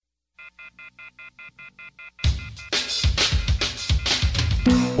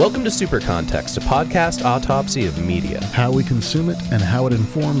Welcome to Super Context, a podcast autopsy of media. How we consume it and how it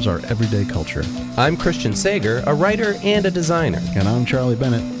informs our everyday culture. I'm Christian Sager, a writer and a designer. And I'm Charlie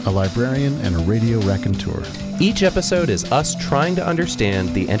Bennett, a librarian and a radio raconteur. Each episode is us trying to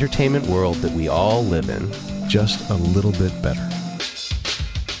understand the entertainment world that we all live in. Just a little bit better.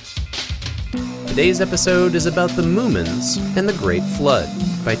 Today's episode is about the Moomins and the Great Flood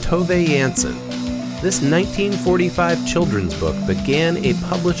by Tove Jansson. This 1945 children's book began a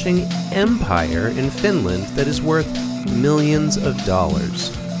publishing empire in Finland that is worth millions of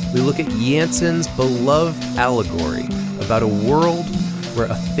dollars. We look at Jansson's beloved allegory about a world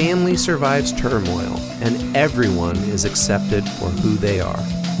where a family survives turmoil and everyone is accepted for who they are.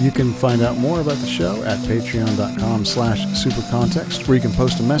 You can find out more about the show at patreon.com/supercontext, where you can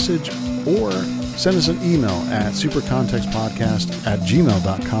post a message or send us an email at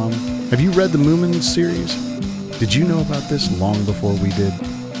supercontextpodcast@gmail.com. Have you read the Moomins series? Did you know about this long before we did?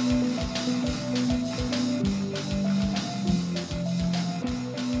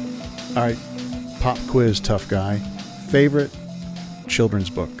 All right, pop quiz, tough guy. Favorite children's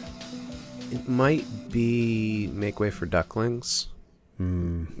book? It might be Make Way for Ducklings.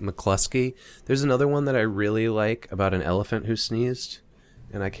 McCluskey. There's another one that I really like about an elephant who sneezed,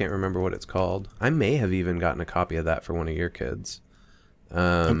 and I can't remember what it's called. I may have even gotten a copy of that for one of your kids.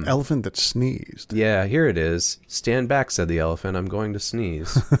 An elephant that sneezed. Yeah, here it is. Stand back, said the elephant. I'm going to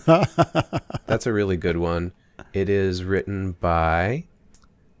sneeze. That's a really good one. It is written by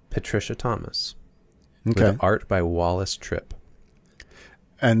Patricia Thomas. Okay. With art by Wallace Tripp.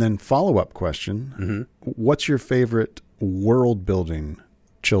 And then follow-up question. Mm-hmm. What's your favorite world-building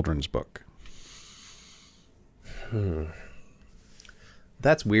children's book?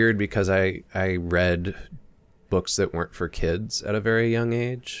 That's weird because I read books that weren't for kids at a very young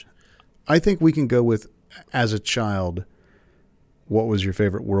age. I think we can go with, as a child, what was your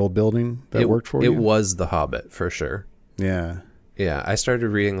favorite world building that worked for you? It was The Hobbit, for sure. Yeah. Yeah, I started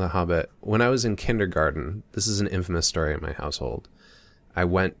reading The Hobbit when I was in kindergarten. This is an infamous story in my household. I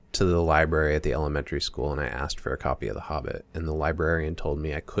went to the library at the elementary school and I asked for a copy of The Hobbit, and the librarian told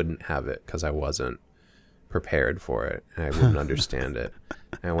me I couldn't have it because I wasn't prepared for it and I wouldn't understand it.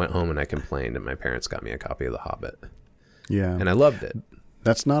 And I went home and I complained, and my parents got me a copy of The Hobbit. Yeah. And I loved it.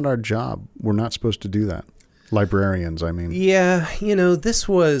 That's not our job. We're not supposed to do that. Librarians, I mean. Yeah, this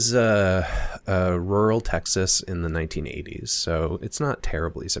was rural Texas in the 1980s, so it's not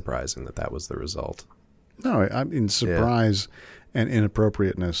terribly surprising that was the result. No, I mean, surprise and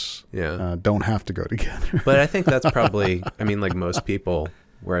inappropriateness don't have to go together. But I think that's probably, like most people,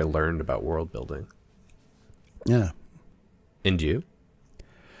 where I learned about world building. Yeah. And you?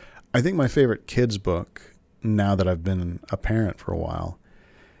 I think my favorite kids book, now that I've been a parent for a while,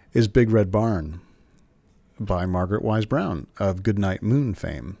 is Big Red Barn by Margaret Wise Brown of Goodnight Moon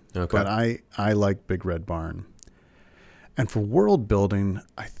fame. Okay. But I like Big Red Barn. And for world building,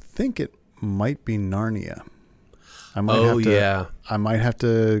 I think it might be Narnia. I might have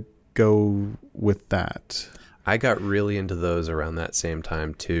to go with that. I got really into those around that same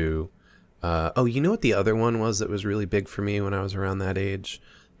time too. You know what the other one was that was really big for me when I was around that age?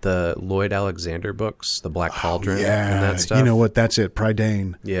 The Lloyd Alexander books, The Black Cauldron, and that stuff. You know what? That's it.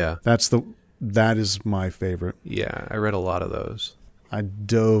 Prydain. Yeah. That is my favorite. Yeah, I read a lot of those. I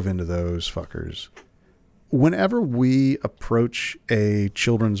dove into those fuckers. Whenever we approach a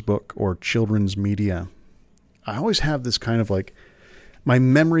children's book or children's media, I always have this kind of my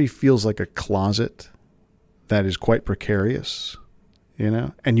memory feels like a closet that is quite precarious,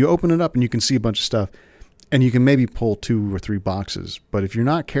 and you open it up and you can see a bunch of stuff. And you can maybe pull 2 or 3 boxes, but if you're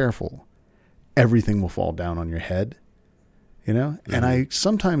not careful, everything will fall down on your head, Mm-hmm. And I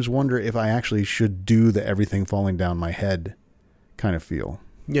sometimes wonder if I actually should do the everything falling down my head kind of feel.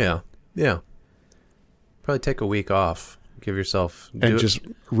 Yeah. Probably take a week off. Give yourself... just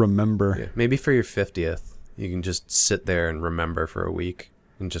remember. Yeah. Maybe for your 50th, you can just sit there and remember for a week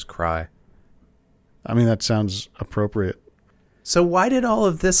and just cry. I mean, that sounds appropriate. So why did all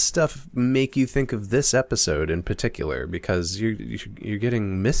of this stuff make you think of this episode in particular? Because you're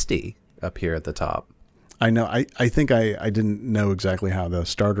getting misty up here at the top. I know. I think I didn't know exactly how the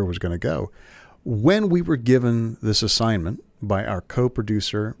starter was going to go. When we were given this assignment by our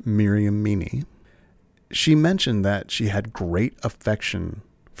co-producer, Miriam Meany, she mentioned that she had great affection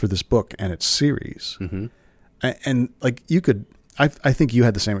for this book and its series. Mm-hmm. And you could, I think you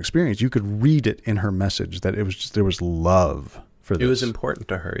had the same experience. You could read it in her message that there was love for this. It was important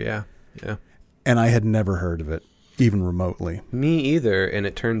to her, yeah. And I had never heard of it, even remotely. Me either, and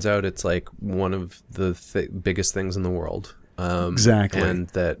it turns out it's one of the biggest things in the world. Exactly. And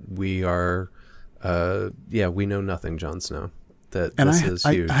that we are, we know nothing, Jon Snow. That and this is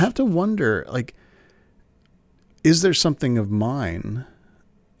huge. I have to wonder, like, is there something of mine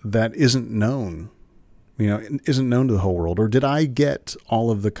that isn't known, isn't known to the whole world? Or did I get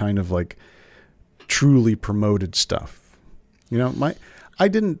all of the kind of like truly promoted stuff? I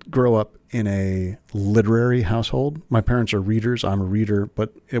didn't grow up in a literary household. My parents are readers. I'm a reader,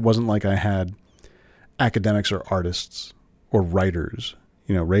 but it wasn't like I had academics or artists or writers,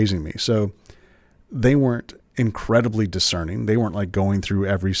 raising me. So they weren't incredibly discerning. They weren't like going through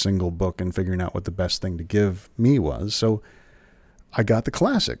every single book and figuring out what the best thing to give me was. So I got the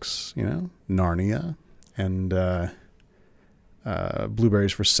classics, Narnia and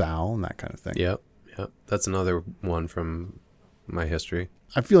Blueberries for Sal and that kind of thing. Yep. That's another one from my history.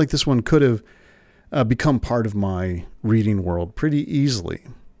 I feel like this one could have become part of my reading world pretty easily.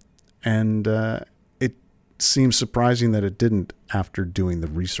 And it seems surprising that it didn't after doing the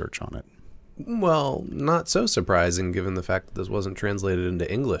research on it. Well, not so surprising given the fact that this wasn't translated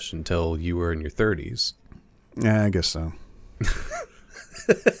into English until you were in your 30s. Yeah, I guess so.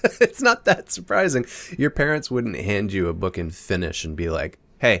 It's not that surprising. Your parents wouldn't hand you a book in Finnish and be like,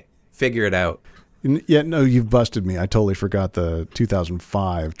 hey, figure it out. Yeah, no, you've busted me. I totally forgot the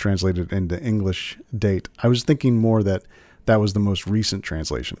 2005 translated into English date. I was thinking more that was the most recent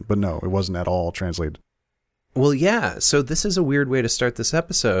translation, but no, it wasn't at all translated. Well, yeah, so this is a weird way to start this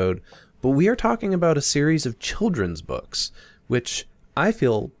episode, but we are talking about a series of children's books, which I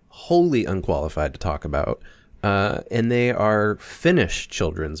feel wholly unqualified to talk about, and they are Finnish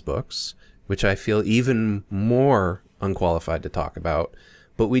children's books, which I feel even more unqualified to talk about.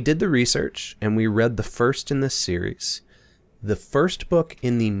 But we did the research, and we read the first in this series. The first book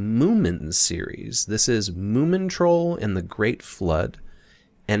in the Moomins series. This is Moomin Troll and the Great Flood.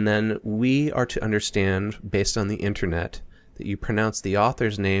 And then we are to understand, based on the internet, that you pronounce the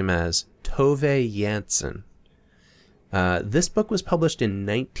author's name as Tove Jansson. This book was published in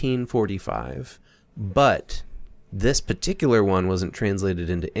 1945, but this particular one wasn't translated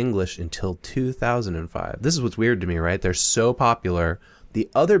into English until 2005. This is what's weird to me, right? They're so popular. The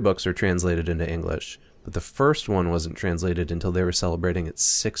other books are translated into English, but the first one wasn't translated until they were celebrating its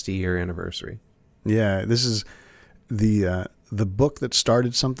 60-year anniversary. Yeah, this is the book that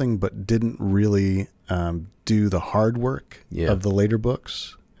started something but didn't really do the hard work of the later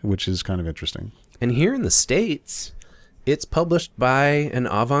books, which is kind of interesting. And here in the States, it's published by an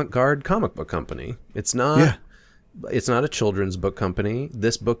avant-garde comic book company. It's not a children's book company.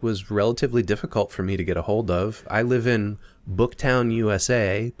 This book was relatively difficult for me to get a hold of. I live in Booktown,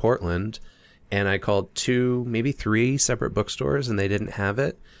 USA, Portland, and I called 2, maybe 3 separate bookstores, and they didn't have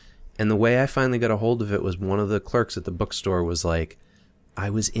it. And the way I finally got a hold of it was one of the clerks at the bookstore was like, I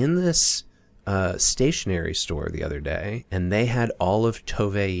was in this stationery store the other day, and they had all of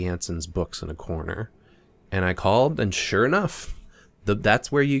Tove Jansson's books in a corner. And I called, and sure enough,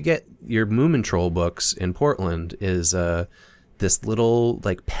 that's where you get your Moomin Troll books in Portland, is this little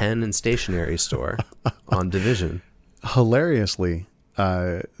like pen and stationery store on Division. Hilariously,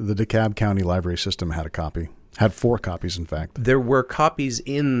 the DeKalb County Library System had a copy. Had 4 copies, in fact. There were copies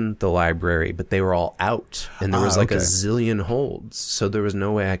in the library, but they were all out, and there was a zillion holds, so there was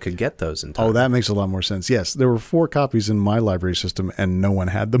no way I could get those in time. Oh, that makes a lot more sense. Yes, there were 4 copies in my library system, and no one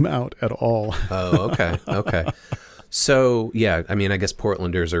had them out at all. Oh, okay. So, yeah, I mean, I guess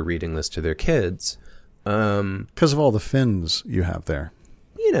Portlanders are reading this to their kids. Because of all the Finns you have there.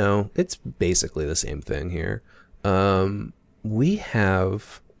 It's basically the same thing here. We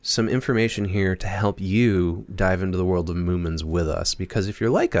have some information here to help you dive into the world of Moomins with us, because if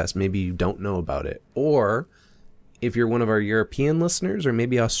you're like us, maybe you don't know about it, or if you're one of our European listeners or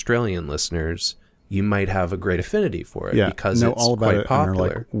maybe Australian listeners, you might have a great affinity for it because it's all about quite it, popular.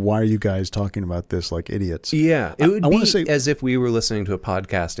 And like, why are you guys talking about this like idiots? Yeah, it would be as if we were listening to a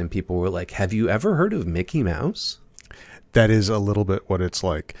podcast and people were like, have you ever heard of Mickey Mouse? That is a little bit what it's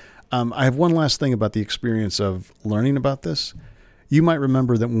like. I have one last thing about the experience of learning about this. You might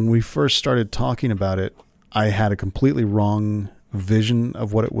remember that when we first started talking about it, I had a completely wrong vision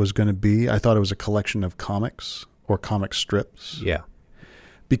of what it was going to be. I thought it was a collection of comics or comic strips. Yeah.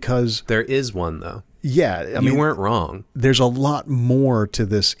 Because there is one, though. Yeah. You weren't wrong. There's a lot more to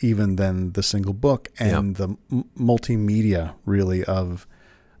this even than the single book and the multimedia, really, of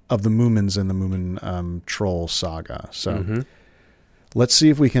the Moomins and the Moomin Troll saga. So let's see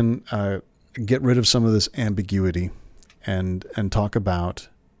if we can get rid of some of this ambiguity and talk about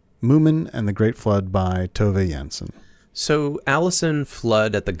Moomin and the Great Flood by Tove Jansson. So Alison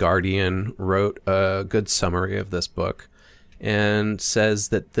Flood at The Guardian wrote a good summary of this book. and says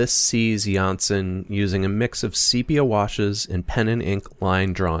that this sees Janssen using a mix of sepia washes and pen and ink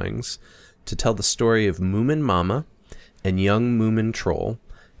line drawings to tell the story of Moomin Mama and young Moomin Troll,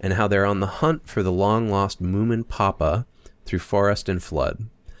 and how they're on the hunt for the long-lost Moomin Papa through forest and flood.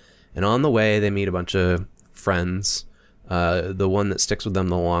 And on the way, they meet a bunch of friends. The one that sticks with them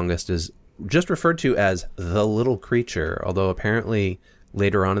the longest is just referred to as the little creature, although apparently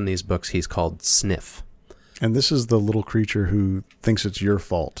later on in these books he's called Sniff. And this is the little creature who thinks it's your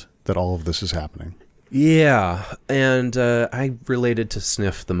fault that all of this is happening. Yeah, and I related to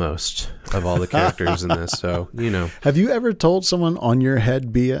Sniff the most of all the characters in this, so, you know. Have you ever told someone on your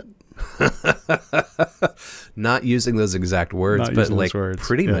head be it? Not using those exact words, but like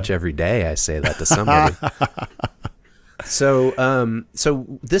pretty much every day I say that to somebody. So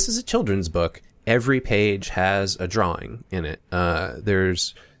this is a children's book. Every page has a drawing in it.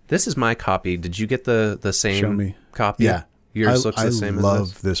 This is my copy. Did you get the same Show me. copy? Yeah. Yours looks the same as this? I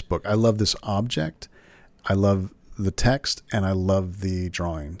love this book. I love this object. I love the text, and I love the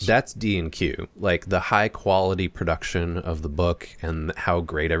drawings. That's D&Q. Like the high quality production of the book and how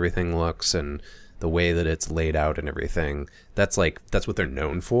great everything looks and the way that it's laid out and everything. That's what they're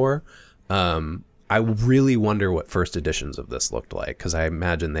known for. I really wonder what first editions of this looked like, because I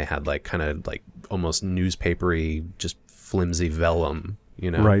imagine they had like kind of like almost newspapery, just flimsy vellum, you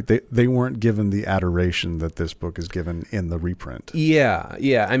know? Right. They weren't given the adoration that this book is given in the reprint. Yeah.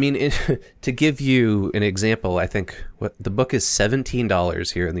 I mean, to give you an example, I think the book is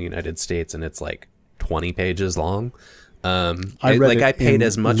 $17 here in the United States, and it's like 20 pages long. I paid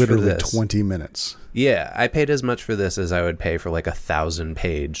as much for this. 20 minutes. Yeah, I paid as much for this as I would pay for like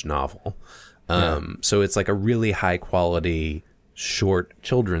 1,000-page novel. So it's like a really high quality short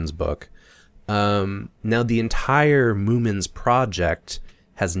children's book. Now the entire Moomins project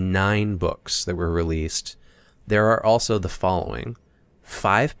has 9 books that were released. There are also the following: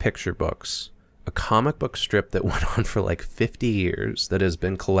 5 picture books, a comic book strip that went on for like 50 years that has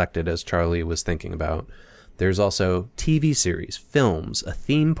been collected, as Charlie was thinking about. There's also TV series, films, a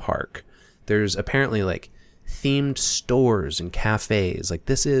theme park. There's apparently like themed stores and cafes. Like,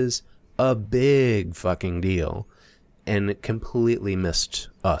 this is a big fucking deal, and it completely missed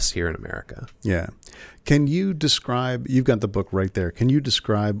us here in America. Yeah. Can you describe, you've got the book right there, can you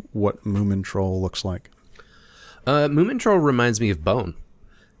describe what Moomin Troll looks like? Moomin Troll reminds me of Bone.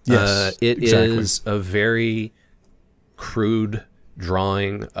 Yes, it exactly. is a very crude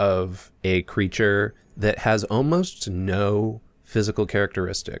drawing of a creature that has almost no physical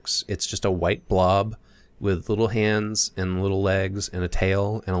characteristics. It's just a white blob with little hands and little legs and a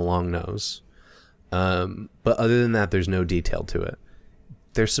tail and a long nose. But other than that, there's no detail to it.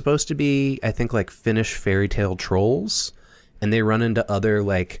 They're supposed to be, I think, like Finnish fairy tale trolls, and they run into other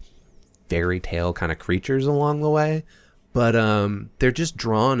like fairy tale kind of creatures along the way. But they're just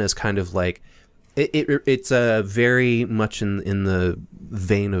drawn as kind of like it's very much in the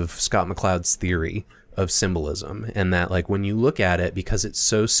vein of Scott McCloud's theory of symbolism, and that like when you look at it, because it's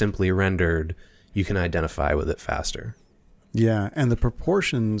so simply rendered, you can identify with it faster. Yeah, and the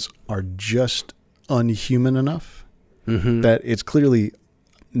proportions are just unhuman enough that it's clearly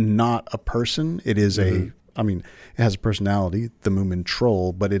not a person. It is it has a personality, the Moomin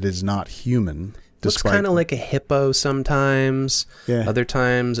Troll, but it is not human. It looks kind of like a hippo sometimes. Yeah. Other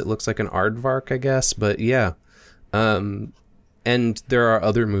times it looks like an aardvark, I guess. But yeah. And there are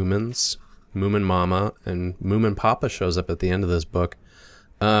other Moomins. Moomin Mama and Moomin Papa shows up at the end of this book.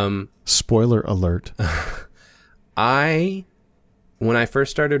 Spoiler alert. When I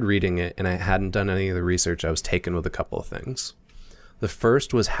first started reading it and I hadn't done any of the research, I was taken with a couple of things. The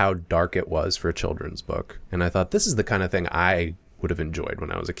first was how dark it was for a children's book. And I thought, this is the kind of thing I would have enjoyed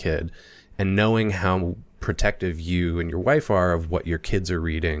when I was a kid. And knowing how protective you and your wife are of what your kids are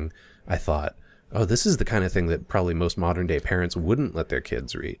reading, I thought, oh, this is the kind of thing that probably most modern day parents wouldn't let their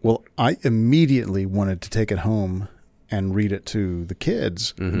kids read. Well, I immediately wanted to take it home and read it to the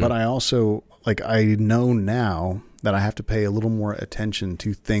kids. But I also, I know now that I have to pay a little more attention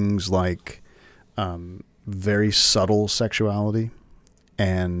to things like very subtle sexuality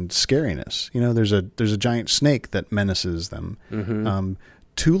and scariness. You know, there's a giant snake that menaces them.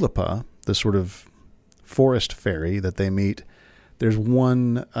 Tulipa, the sort of forest fairy that they meet, there's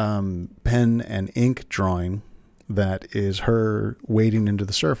one pen and ink drawing that is her wading into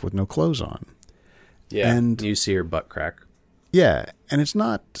the surf with no clothes on. Yeah, and you see her butt crack. Yeah, and it's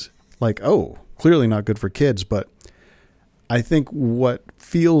not like, oh, clearly not good for kids, but I think what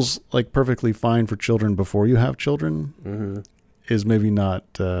feels like perfectly fine for children before you have children is maybe not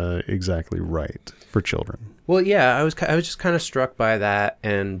exactly right for children. Well, yeah, I was just kind of struck by that,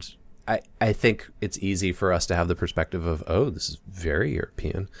 and I think it's easy for us to have the perspective of, oh, this is very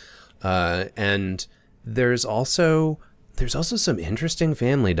European. And there's also some interesting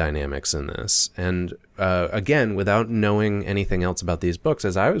family dynamics in this. And again, without knowing anything else about these books,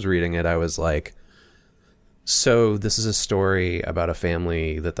 as I was reading it, I was like, so this is a story about a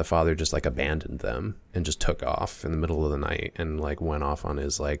family that the father just like abandoned them and just took off in the middle of the night and like went off on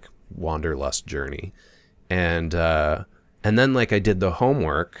his like wanderlust journey. And then like I did the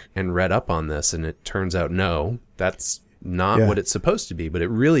homework and read up on this, and it turns out, no, that's not what it's supposed to be, but it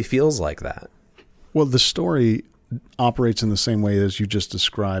really feels like that. Well, the story operates in the same way as you just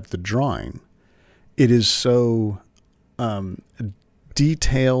described the drawing. It is so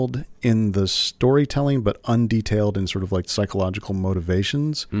detailed in the storytelling, but undetailed in sort of like psychological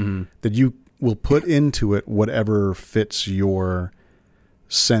motivations that you will put into it whatever fits your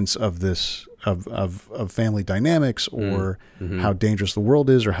sense of this of family dynamics, or how dangerous the world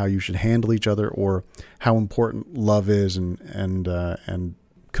is, or how you should handle each other, or how important love is and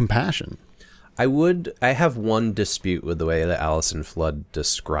compassion. I have one dispute with the way that Alison Flood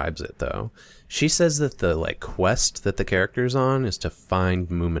describes it, though. She says that the like quest that the character's on is to find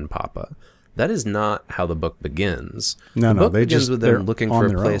Moomin Papa. That is not how the book begins. The book begins with them looking for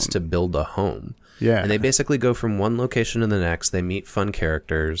a place to build a home. Yeah. And they basically go from one location to the next. They meet fun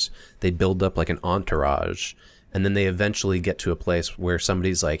characters. They build up like an entourage. And then they eventually get to a place where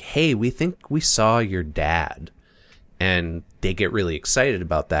somebody's like, hey, we think we saw your dad. And they get really excited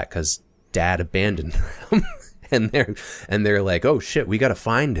about that because dad abandoned them. and they're like, oh shit, we got to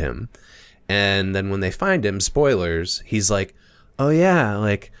find him. And then when they find him, spoilers, he's like, oh yeah,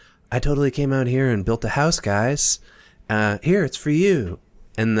 like I totally came out here and built a house, guys. Here, it's for you.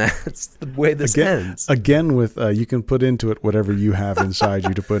 And that's the way this ends. Again, with you can put into it whatever you have inside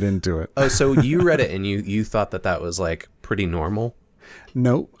you to put into it. Oh, so you read it and you thought that was like pretty normal?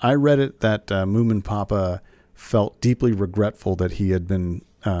 No, I read it that Moomin Papa felt deeply regretful that he had been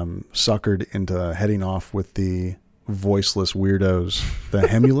suckered into heading off with the voiceless weirdos, the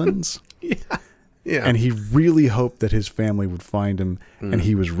Hemulans. Yeah. And he really hoped that his family would find him, and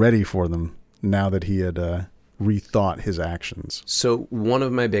he was ready for them now that he had rethought his actions. So one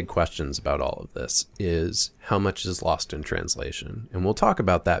of my big questions about all of this is how much is lost in translation? And we'll talk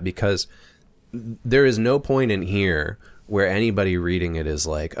about that, because there is no point in here where anybody reading it is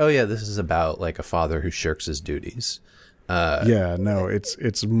like, oh yeah, this is about like a father who shirks his duties. No,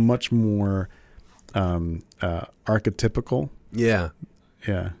 it's much more archetypical. Yeah.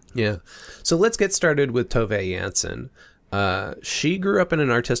 So let's get started with Tove Jansson. She grew up in an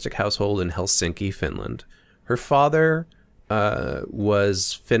artistic household in Helsinki, Finland. Her father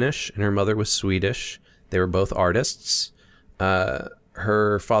was Finnish and her mother was Swedish. They were both artists.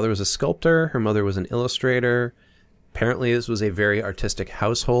 Her father was a sculptor. Her mother was an illustrator. Apparently, this was a very artistic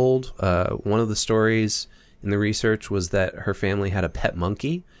household. One of the stories in the research was that her family had a pet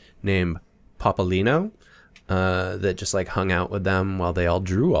monkey named Papalino that just like hung out with them while they all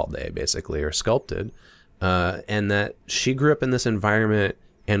drew all day, basically, or sculpted. And that she grew up in this environment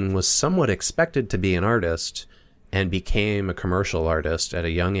and was somewhat expected to be an artist and became a commercial artist at a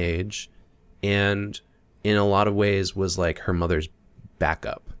young age. And in a lot of ways was like her mother's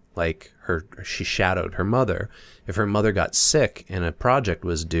backup. Like she shadowed her mother. If her mother got sick and a project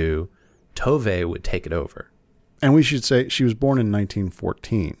was due, Tove would take it over. And we should say she was born in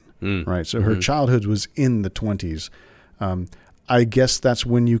 1914, right? So her childhood was in the 20s. I guess that's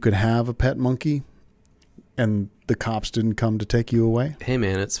when you could have a pet monkey and the cops didn't come to take you away. Hey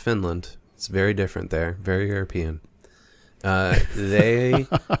man, it's Finland. It's very different there. Very European. They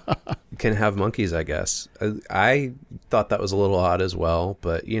can have monkeys, I guess. I thought that was a little odd as well,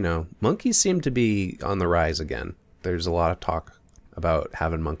 but you know, monkeys seem to be on the rise again. There's a lot of talk about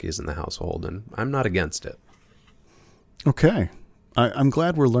having monkeys in the household, and I'm not against it. Okay. I'm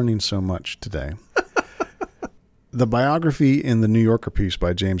glad we're learning so much today. The biography in the New Yorker piece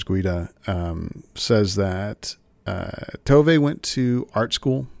by James Guida says that Tove went to art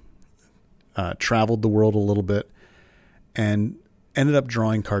school, traveled the world a little bit, and ended up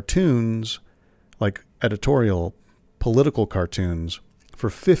drawing cartoons, like editorial, political cartoons, for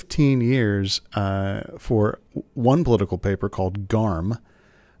 15 years for one political paper called Garm,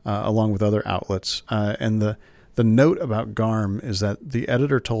 along with other outlets. And the note about Garm is that the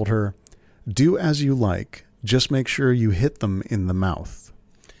editor told her, do as you like, just make sure you hit them in the mouth.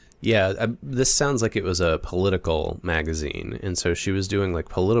 Yeah, this sounds like it was a political magazine, and so she was doing like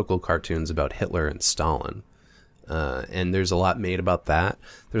political cartoons about Hitler and Stalin. And there's a lot made about that.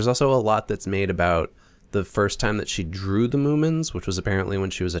 There's also a lot that's made about the first time that she drew the Moomins, which was apparently when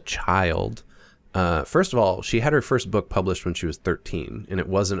she was a child. First of all, she had her first book published when she was 13, and it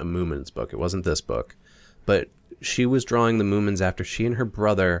wasn't a Moomins book. It wasn't this book. But she was drawing the Moomins after she and her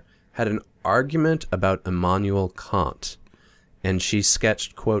brother had an argument about Immanuel Kant. And she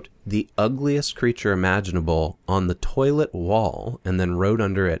sketched, quote, the ugliest creature imaginable on the toilet wall, and then wrote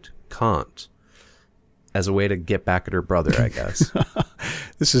under it, Kant, as a way to get back at her brother, I guess.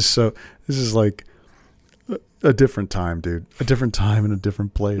 This is like a different time, dude. A different time in a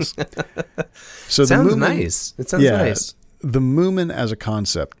different place. So Sounds nice. It sounds nice. The Moomin as a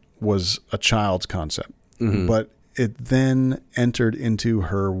concept was a child's concept, but it then entered into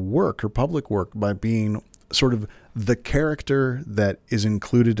her work, her public work, by being sort of the character that is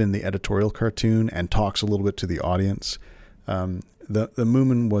included in the editorial cartoon and talks a little bit to the audience. The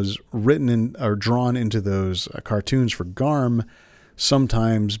Moomin was written in or drawn into those cartoons for Garm,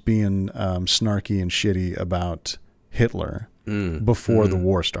 sometimes being snarky and shitty about Hitler before the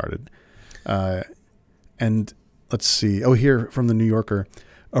war started. And let's see. Oh, here from the New Yorker.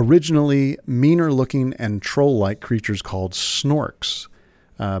 Originally meaner looking and troll-like creatures called snorks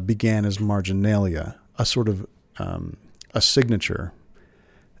began as marginalia, a sort of a signature.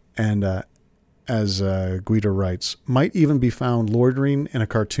 And as Guido writes, might even be found loitering in a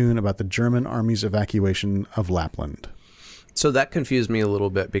cartoon about the German army's evacuation of Lapland. So that confused me a little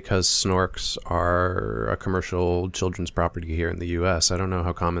bit because snorks are a commercial children's property here in the U.S. I don't know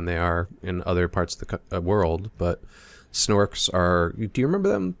how common they are in other parts of the world, but snorks are... Do you remember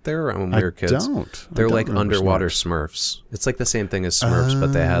them? They were around when we were kids. They're like underwater Smurfs. It's like the same thing as Smurfs,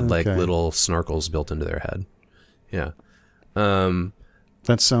 but they had like little snorkels built into their head. Yeah.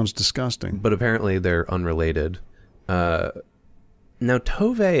 That sounds disgusting. But apparently they're unrelated. Now,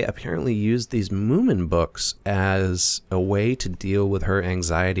 Tovey apparently used these Moomin books as a way to deal with her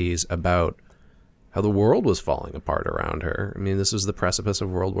anxieties about how the world was falling apart around her. I mean, this was the precipice of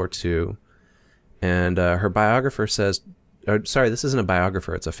World War II. And her biographer says... sorry, this isn't a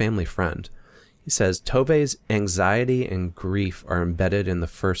biographer. It's a family friend. He says, Tovey's anxiety and grief are embedded in the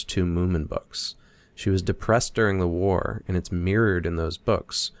first two Moomin books. She was depressed during the war, and it's mirrored in those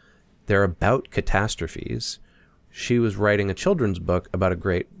books. They're about catastrophes. She was writing a children's book about a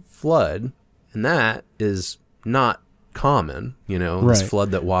great flood, and that is not common, this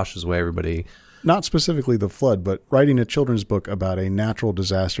flood that washes away everybody. Not specifically the flood, but writing a children's book about a natural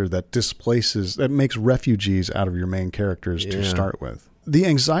disaster that makes refugees out of your main characters to start with. The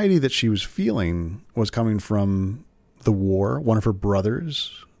anxiety that she was feeling was coming from the war. One of her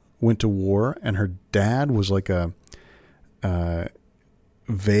brothers went to war, and her dad was like a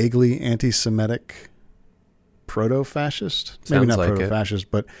vaguely anti-Semitic proto-fascist. Maybe not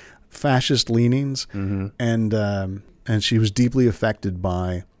proto-fascist, but fascist leanings. And she was deeply affected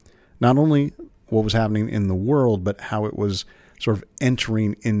by not only what was happening in the world, but how it was sort of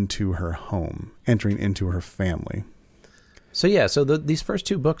entering into her home, entering into her family. So these first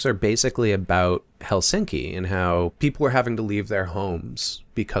two books are basically about Helsinki and how people were having to leave their homes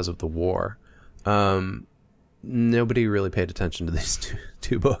because of the war. Nobody really paid attention to these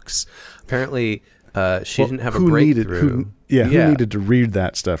two books. Apparently, she didn't have a breakthrough. Who needed to read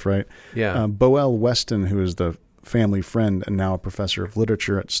that stuff, right? Yeah. Boel Weston, who is the family friend and now a professor of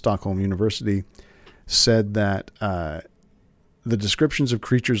literature at Stockholm University, said that the descriptions of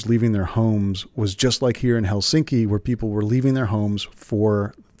creatures leaving their homes was just like here in Helsinki, where people were leaving their homes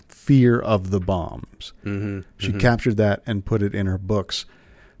for fear of the bombs. She captured that and put it in her books.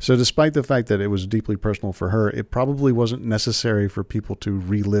 So despite the fact that it was deeply personal for her, it probably wasn't necessary for people to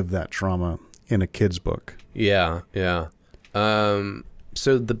relive that trauma in a kid's book. Yeah.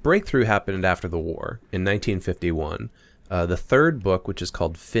 So the breakthrough happened after the war in 1951. The third book, which is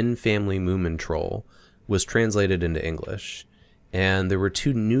called Finn Family Moomin Troll, was translated into English. And there were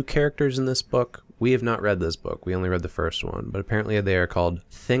two new characters in this book. We have not read this book. We only read the first one. But apparently they are called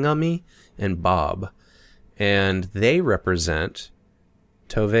Thingummy and Bob. And they represent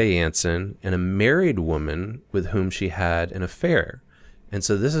Tove Jansson and a married woman with whom she had an affair. And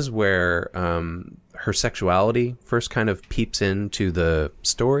so this is where her sexuality first kind of peeps into the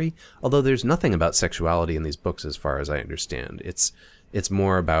story. Although there's nothing about sexuality in these books as far as I understand. It's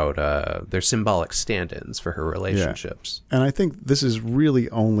more about their symbolic stand-ins for her relationships. Yeah. And I think this is really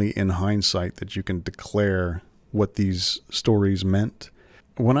only in hindsight that you can declare what these stories meant.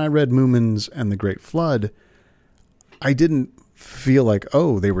 When I read Moomins and the Great Flood, I didn't feel like,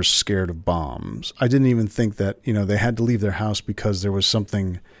 oh, they were scared of bombs. I didn't even think that, they had to leave their house because there was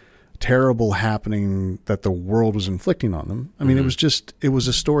something terrible happening that the world was inflicting on them. I mean, it was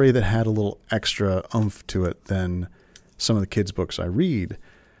a story that had a little extra oomph to it than some of the kids' books I read.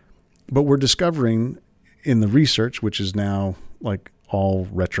 But we're discovering in the research, which is now like all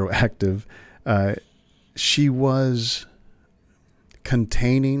retroactive, She was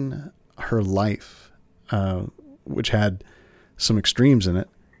containing her life, which had some extremes in it,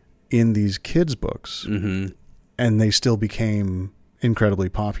 in these kids' books, and they still became incredibly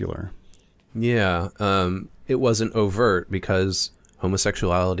popular. Yeah, it wasn't overt because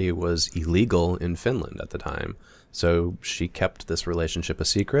homosexuality was illegal in Finland at the time. So she kept this relationship a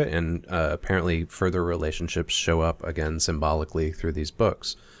secret, and apparently further relationships show up again symbolically through these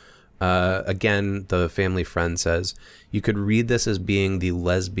books. Again, the family friend says, you could read this as being the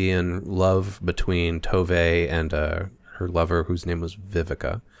lesbian love between Tove and her lover, whose name was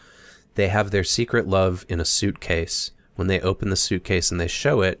Vivica. They have their secret love in a suitcase. When they open the suitcase and they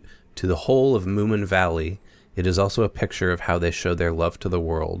show it to the whole of Moomin Valley, it is also a picture of how they show their love to the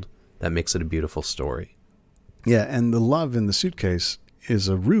world. That makes it a beautiful story. Yeah, and the love in the suitcase is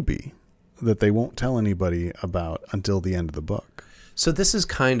a ruby that they won't tell anybody about until the end of the book. So this is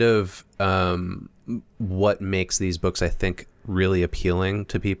kind of what makes these books, I think, really appealing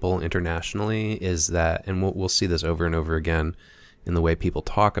to people internationally, is that, and we'll see this over and over again in the way people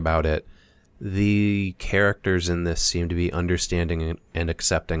talk about it, the characters in this seem to be understanding and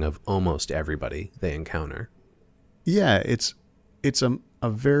accepting of almost everybody they encounter. Yeah, it's a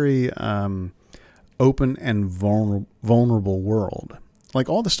very open and vulnerable world. Like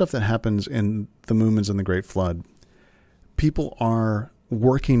all the stuff that happens in the Moomins and the Great Flood, people are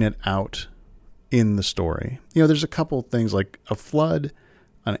working it out in the story. You know, there's a couple things like a flood,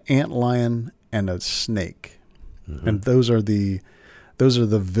 an antlion, and a snake. Mm-hmm. And those are the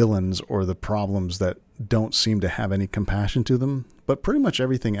villains or the problems that don't seem to have any compassion to them. But pretty much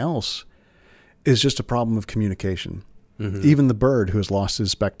everything else is just a problem of communication. Mm-hmm. Even the bird who has lost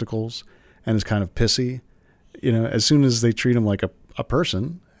his spectacles and is kind of pissy, you know, as soon as they treat him like a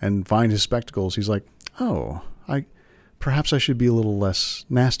person and find his spectacles, he's like, oh, perhaps I should be a little less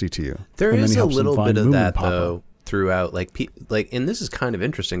nasty to you. There is a little bit of that, though, throughout. Like, and this is kind of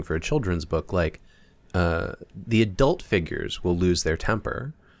interesting for a children's book. Like, the adult figures will lose their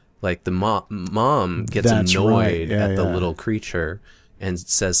temper. Like, the mom gets annoyed at the little creature and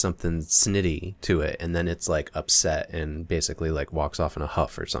says something snitty to it, and then it's, like, upset and basically, like, walks off in a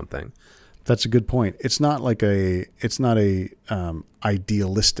huff or something. That's a good point. It's not a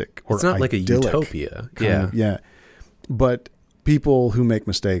idealistic or it's not like a utopia. Yeah. But people who make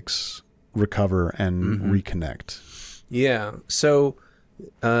mistakes recover and reconnect. Yeah. So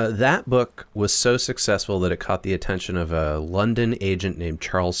that book was so successful that it caught the attention of a London agent named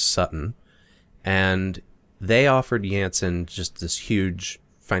Charles Sutton, and they offered Jansen just this huge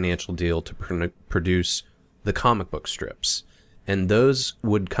financial deal to produce the comic book strips. And those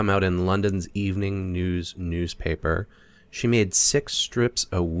would come out in London's Evening News newspaper. She made 6 strips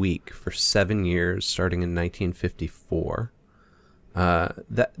a week for 7 years, starting in 1954.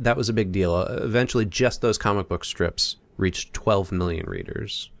 That was a big deal. Eventually, just those comic book strips reached 12 million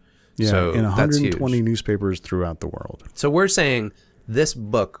readers. Yeah, so in 120 newspapers throughout the world. So we're saying this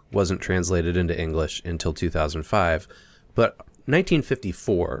book wasn't translated into English until 2005, but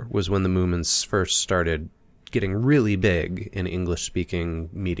 1954 was when the Moomins first started getting really big in English-speaking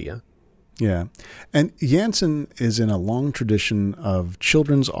media. Yeah. And Jansen is in a long tradition of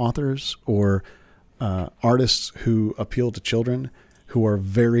children's authors or artists who appeal to children who are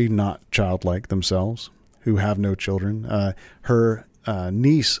very not childlike themselves, who have no children. Her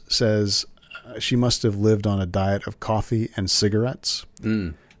niece says she must have lived on a diet of coffee and cigarettes.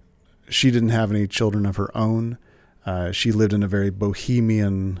 Mm. She didn't have any children of her own. She lived in a very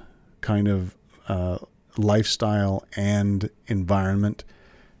bohemian kind of lifestyle and environment.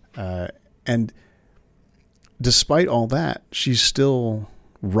 And despite all that, she's still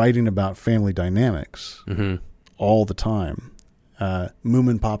writing about family dynamics all the time.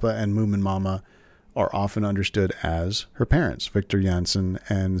 Moomin Papa and Moomin Mama are often understood as her parents, Victor Jansen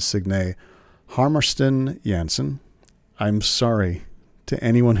and Signe Harmarsten Jansen. I'm sorry to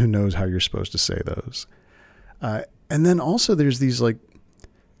anyone who knows how you're supposed to say those. And then also there's these like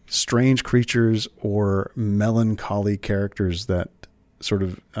strange creatures or melancholy characters that sort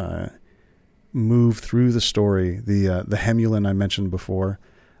of move through the story. The Hemulin I mentioned before,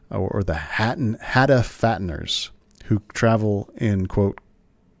 or the Hatta Fatteners, who travel in, quote,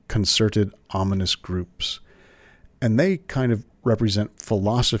 concerted ominous groups. And they kind of represent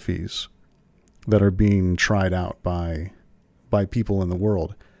philosophies that are being tried out by people in the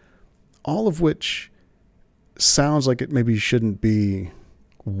world, all of which sounds like it maybe shouldn't be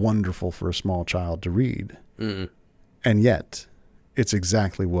wonderful for a small child to read. Mm. And yet it's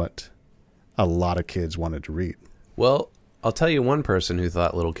exactly what a lot of kids wanted to read. Well, I'll tell you one person who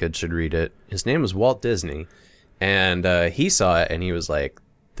thought little kids should read it. His name was Walt Disney, and he saw it and he was like,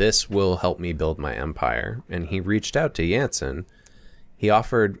 this will help me build my empire. And he reached out to Janssen. He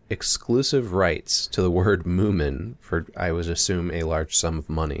offered exclusive rights to the word Moomin for, I would assume, a large sum of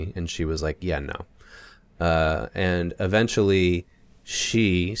money. And she was like, yeah, no. And eventually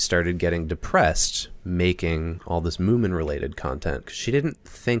she started getting depressed making all this Moomin-related content, because she didn't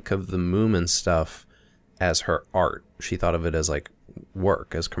think of the Moomin stuff as her art. She thought of it as like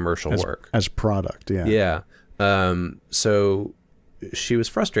work, as commercial work. As product, yeah. Yeah. So she was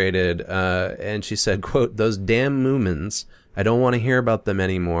frustrated, and she said, quote, "Those damn Moomins, I don't want to hear about them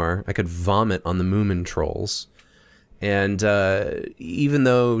anymore. I could vomit on the Moomin trolls." And even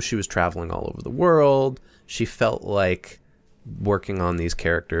though she was traveling all over the world, she felt like working on these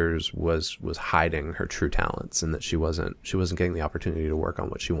characters was hiding her true talents, and that she wasn't getting the opportunity to work on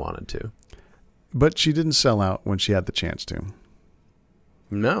what she wanted to. But she didn't sell out when she had the chance to.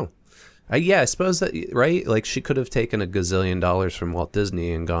 No. I suppose that, right? Like, she could have taken $1 gazillion from Walt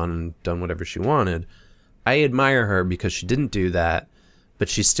Disney and gone and done whatever she wanted. I admire her because she didn't do that, but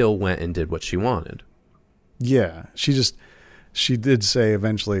she still went and did what she wanted. Yeah. She did say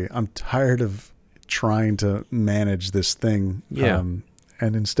eventually, I'm tired of trying to manage this thing. Yeah.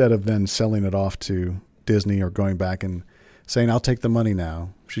 And instead of then selling it off to Disney or going back and saying, I'll take the money now,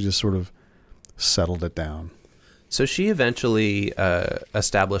 she just sort of settled it down. So she eventually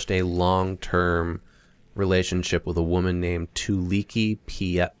established a long-term relationship with a woman named Tuulikki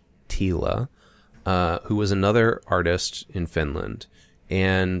Pietilä, who was another artist in Finland.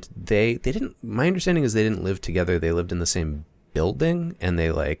 And they didn't, my understanding is they didn't live together. They lived in the same building, and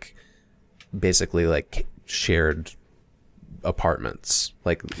they basically shared apartments.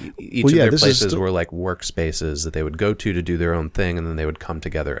 Like each of their places were like workspaces that they would go to do their own thing, and then they would come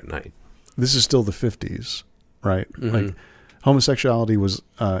together at night. This is still the 50s. Right. Mm-hmm. Like homosexuality was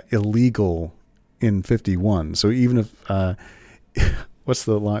illegal in 51. So even if, what's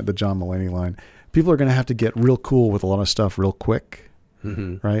the line, the John Mulaney line? People are going to have to get real cool with a lot of stuff real quick.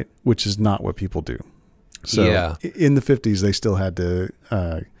 Mm-hmm. Right. Which is not what people do. So yeah. In the 50s, they still had to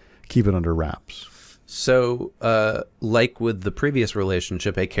keep it under wraps. So like with the previous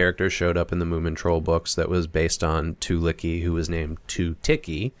relationship, a character showed up in the Moomin Troll books that was based on Tuulikki, who was named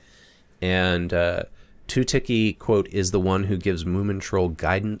Tuutikki. And Tuutikki, quote, is the one who gives Moomin Troll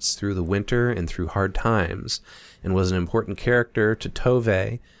guidance through the winter and through hard times, and was an important character to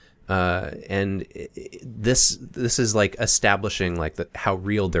Tove. And this is like establishing like how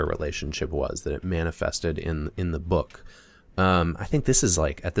real their relationship was, that it manifested in the book. I think this is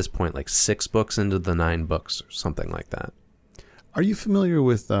like at this point like 6 books into the 9 books or something like that. Are you familiar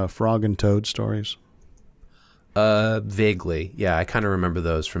with Frog and Toad stories? Vaguely. Yeah, I kind of remember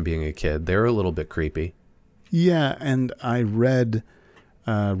those from being a kid. They were a little bit creepy. Yeah, and I read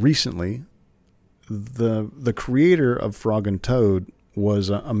recently the creator of Frog and Toad was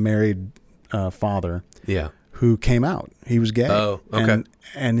a married father. Yeah. Who came out. He was gay. Oh, okay.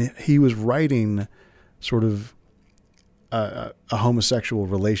 And he was writing sort of a homosexual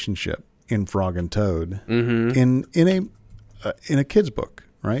relationship in Frog and Toad in a kid's book,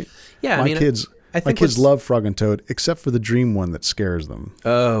 right? Yeah, my kids love Frog and Toad, except for the dream one that scares them.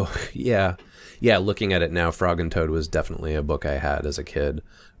 Oh, yeah. Yeah, looking at it now, Frog and Toad was definitely a book I had as a kid.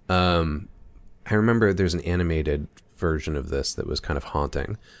 I remember there's an animated version of this that was kind of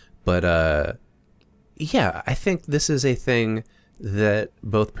haunting. But, yeah, I think this is a thing that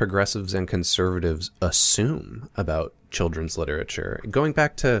both progressives and conservatives assume about children's literature. Going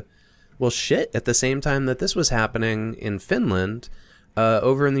back to, at the same time that this was happening in Finland,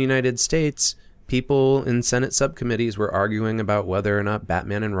 over in the United States, people in Senate subcommittees were arguing about whether or not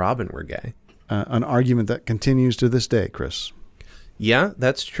Batman and Robin were gay. An argument that continues to this day, Chris. Yeah,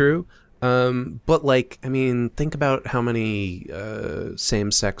 that's true. But think about how many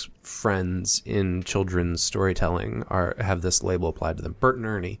same-sex friends in children's storytelling have this label applied to them. Bert and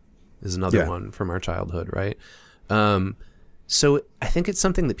Ernie is another one from our childhood, right? So I think it's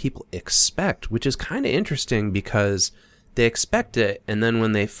something that people expect, which is kind of interesting because they expect it, and then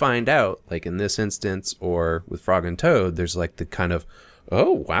when they find out, like in this instance or with Frog and Toad, there's like the kind of,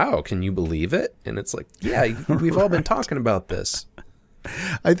 oh, wow, can you believe it? And it's like, yeah, we've all been talking about this.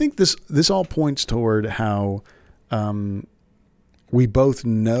 I think this all points toward how we both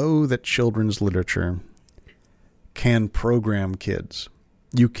know that children's literature can program kids.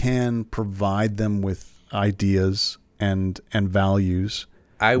 You can provide them with ideas and values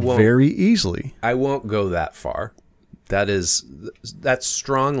very easily. I won't go that far. That's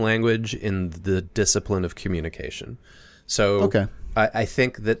strong language in the discipline of communication. So okay. I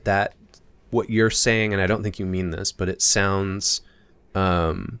think that what you're saying, and I don't think you mean this, but it sounds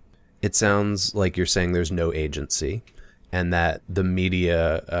like you're saying there's no agency. and that the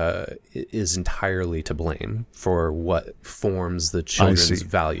media is entirely to blame for what forms the children's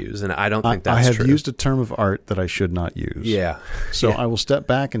values. And I don't think that's true. I have used a term of art that I should not use. Yeah. So yeah. I will step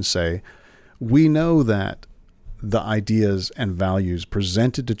back and say, we know that the ideas and values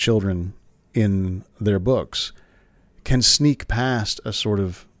presented to children in their books can sneak past a sort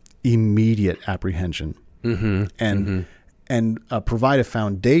of immediate apprehension and provide a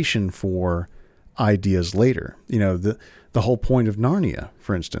foundation for ideas later. You know, the whole point of Narnia,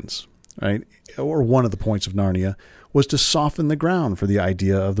 for instance, right? Or one of the points of Narnia was to soften the ground for the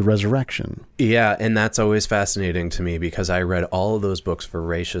idea of the resurrection. Yeah, and that's always fascinating to me because I read all of those books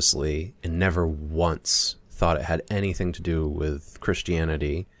voraciously and never once thought it had anything to do with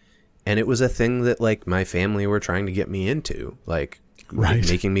Christianity. And it was a thing that, like, my family were trying to get me into, like,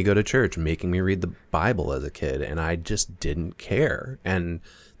 making me go to church, making me read the Bible as a kid, and I just didn't care. And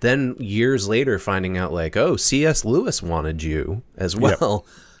then years later, finding out, like, oh, C.S. Lewis wanted you as well,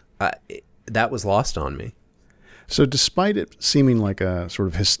 that was lost on me. So despite it seeming like a sort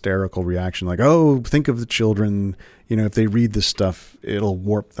of hysterical reaction, like, oh, think of the children, you know, if they read this stuff, it'll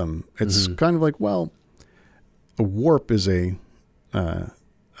warp them. It's kind of like, well, a warp is a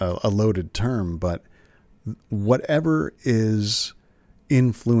loaded term, but whatever is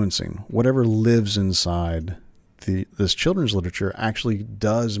influencing, whatever lives inside this children's literature actually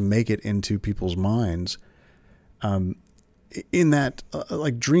does make it into people's minds in that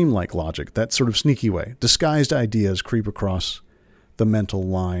like dreamlike logic, that sort of sneaky way. Disguised ideas creep across the mental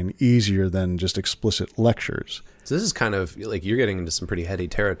line easier than just explicit lectures. So this is kind of like you're getting into some pretty heady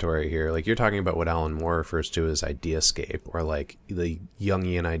territory here. Like you're talking about what Alan Moore refers to as ideascape, or like the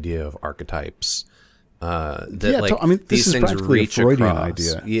Jungian idea of archetypes. This is practically a Freudian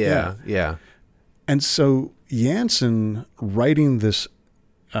idea. Yeah. And so Jansen writing this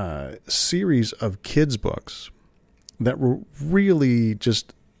series of kids' books that were really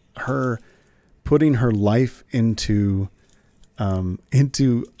just her putting her life into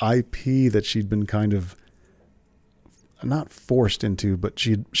IP that she'd been kind of not forced into, but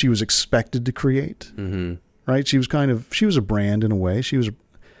she was expected to create. Mm-hmm. Right? She was a brand in a way. She was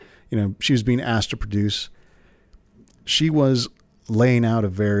being asked to produce. She was laying out a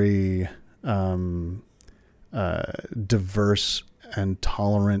very diverse and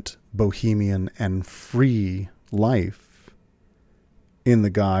tolerant, bohemian and free life in the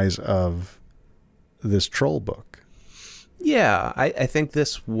guise of this troll book. Yeah, I think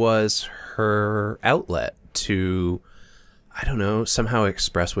this was her outlet to, I don't know, somehow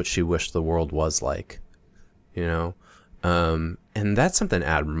express what she wished the world was like, you know? And that's something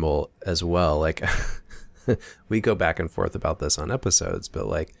admirable as well. Like, we go back and forth about this on episodes, but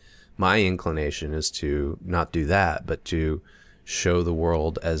like, my inclination is to not do that, but to show the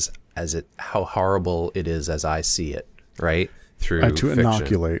world as how horrible it is as I see it, right? Through to fiction.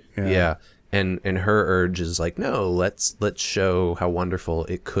 Inoculate. Yeah. And her urge is like, no, let's show how wonderful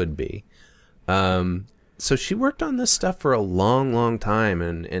it could be. So she worked on this stuff for a long, long time,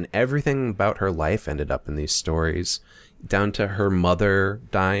 and everything about her life ended up in these stories, down to her mother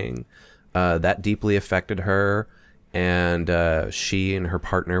dying. That deeply affected her, and she and her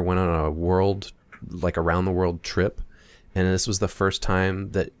partner went on a around the world trip, and this was the first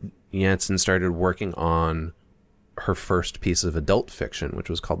time that Jansen started working on her first piece of adult fiction, which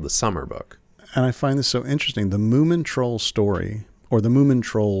was called The Summer Book. And I find this so interesting. The Moomin troll story, or the Moomin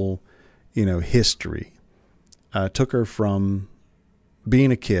troll, history, took her from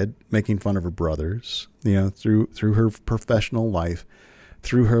being a kid, making fun of her brothers, through her professional life,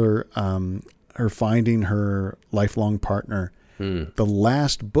 through her finding her lifelong partner. The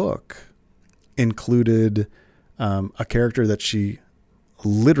last book included a character that she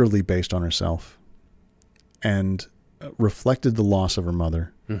literally based on herself and reflected the loss of her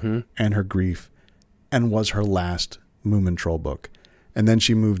mother and her grief, and was her last Moomin troll book. And then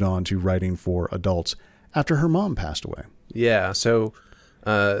she moved on to writing for adults after her mom passed away. Yeah, so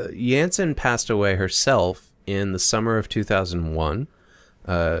Jansen passed away herself in the summer of 2001.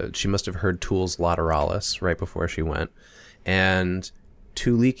 She must have heard Tool's Lateralis right before she went. And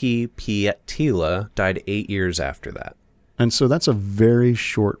Tuliki Pietila died 8 years after that. And so that's a very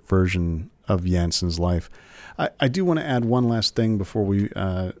short version of Jansen's life. I do want to add one last thing before we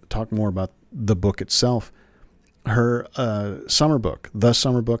talk more about the book itself. Her summer book, the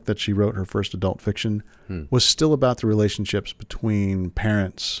summer book that she wrote, her first adult fiction, was still about the relationships between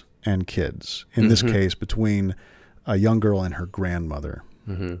parents and kids. In this case, between a young girl and her grandmother,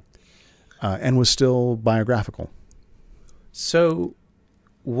 and was still biographical. So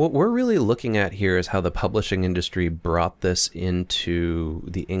what we're really looking at here is how the publishing industry brought this into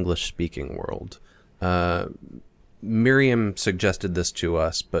the English-speaking world. Miriam suggested this to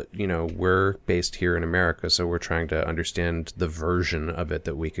us, but, we're based here in America, so we're trying to understand the version of it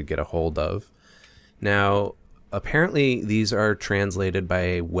that we could get a hold of. Now, apparently these are translated by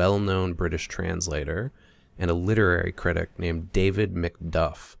a well-known British translator and a literary critic named David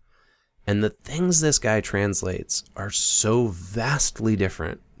Macduff. And the things this guy translates are so vastly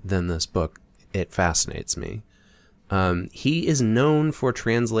different than this book, it fascinates me. He is known for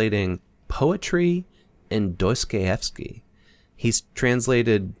translating poetry and Dostoevsky. He's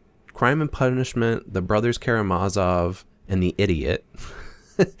translated Crime and Punishment, The Brothers Karamazov, and The Idiot.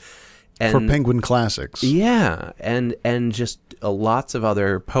 For Penguin Classics. Yeah, and just lots of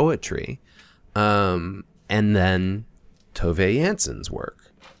other poetry. And then Tove Janssen's work.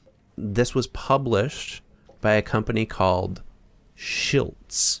 This was published by a company called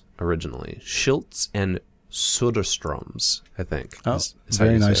Schiltz originally. Schiltz and Söderströms, I think. Oh,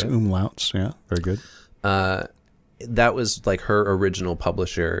 very nice umlauts. Yeah, very good. That was like her original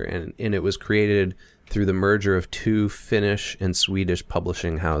publisher, and it was created through the merger of two Finnish and Swedish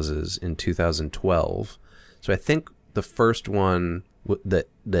publishing houses in 2012. So I think the first one that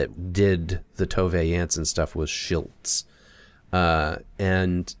did the Tove Jansson stuff was Schiltz.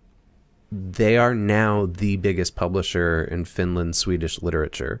 And they are now the biggest publisher in Finland's Swedish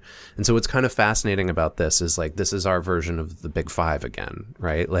literature. And so what's kind of fascinating about this is like, this is our version of the Big Five again,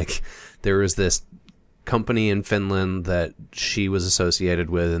 right? Like there was this company in Finland that she was associated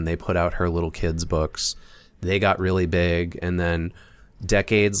with, and they put out her little kids' books. They got really big, and then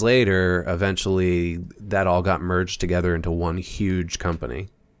decades later, eventually that all got merged together into one huge company.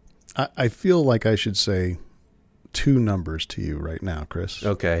 I feel like I should say two numbers to you right now, Chris.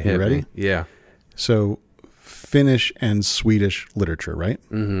 Okay. You ready? Me. Yeah. So Finnish and Swedish literature, right?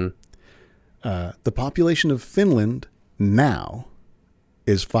 Mm-hmm. The population of Finland now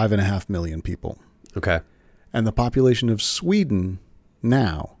is 5.5 million people. Okay. And the population of Sweden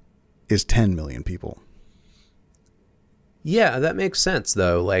now is 10 million people. Yeah, that makes sense,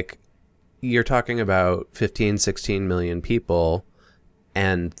 though. Like, you're talking about 15, 16 million people,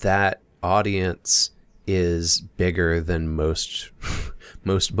 and that audience is bigger than most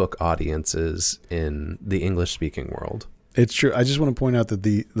book audiences in the English-speaking world. It's true. I just want to point out that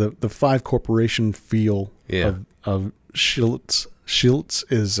the five corporation feel of Schiltz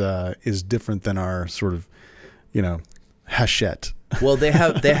is different than our sort of, hachette. Well, they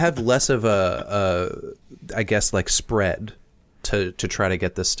have less of a I guess like spread to try to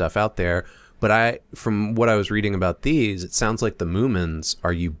get this stuff out there. But from what I was reading about these, it sounds like the Moomins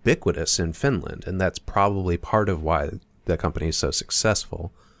are ubiquitous in Finland, and that's probably part of why the company is so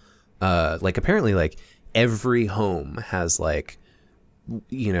successful. Like apparently, like every home has like,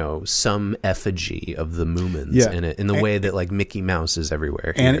 some effigy of the Moomins in it, in the way that like Mickey Mouse is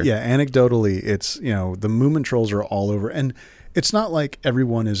everywhere here. And anecdotally, it's, the Moomin trolls are all over. And it's not like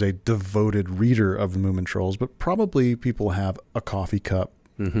everyone is a devoted reader of the Moomin trolls, but probably people have a coffee cup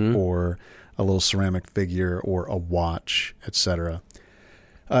or a little ceramic figure or a watch, etc.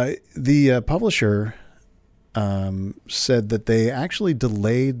 The publisher said that they actually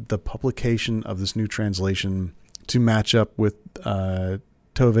delayed the publication of this new translation to match up with Tove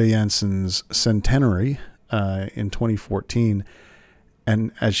Janssen's centenary in 2014.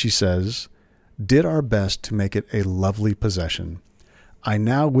 And as she says, did our best to make it a lovely possession. I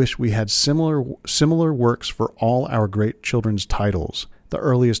now wish we had similar works for all our great children's titles, the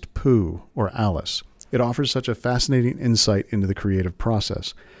earliest Pooh or Alice. It offers such a fascinating insight into the creative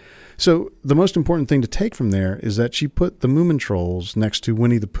process. So the most important thing to take from there is that she put the Moomin trolls next to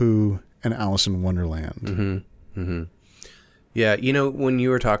Winnie the Pooh and Alice in Wonderland. Mm-hmm. Mm-hmm. Yeah, when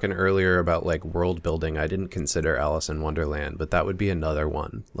you were talking earlier about like world building, I didn't consider Alice in Wonderland, but that would be another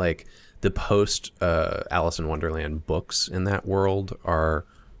one. Like the post Alice in Wonderland books in that world are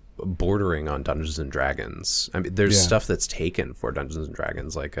bordering on Dungeons and Dragons. I mean, there's stuff that's taken for Dungeons and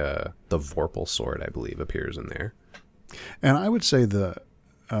Dragons, like the Vorpal sword, I believe, appears in there. And I would say the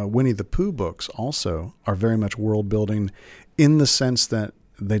Winnie the Pooh books also are very much world building in the sense that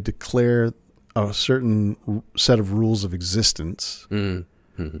they declare a certain set of rules of existence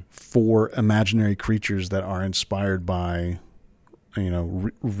for imaginary creatures that are inspired by,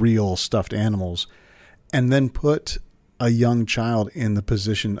 real stuffed animals, and then put a young child in the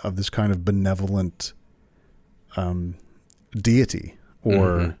position of this kind of benevolent deity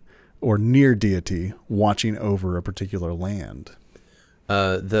or near deity watching over a particular land.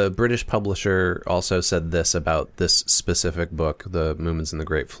 The British publisher also said this about this specific book, The Moomins and the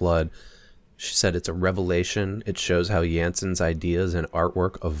Great Flood. She said it's a revelation. It shows how Janssen's ideas and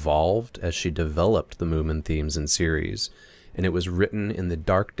artwork evolved as she developed the Moomin themes and series. And it was written in the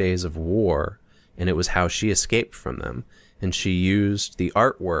dark days of war and it was how she escaped from them. And she used the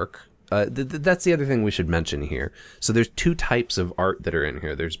artwork. That's the other thing we should mention here. So there's two types of art that are in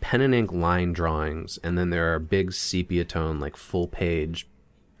here. There's pen and ink line drawings, and then there are big sepia tone, like full page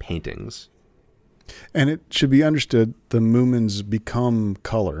paintings. And it should be understood, the Moomins become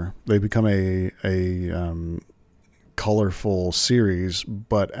color. They become a colorful series,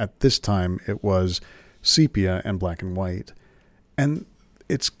 but at this time it was sepia and black and white. And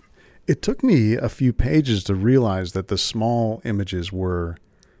it took me a few pages to realize that the small images were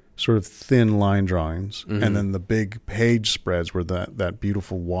sort of thin line drawings, and then the big page spreads were that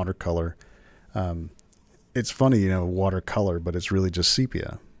beautiful watercolor. It's funny, watercolor, but it's really just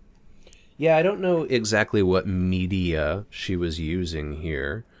sepia. Yeah, I don't know exactly what media she was using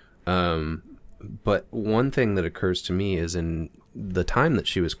here. But one thing that occurs to me is in the time that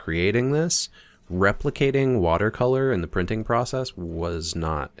she was creating this, replicating watercolor in the printing process was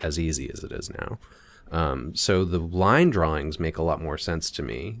not as easy as it is now. So the line drawings make a lot more sense to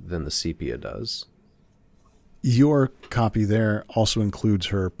me than the sepia does. Your copy there also includes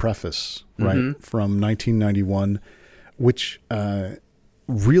her preface, right, from 1991, which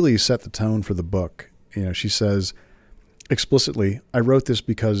really set the tone for the book. She says explicitly, "I wrote this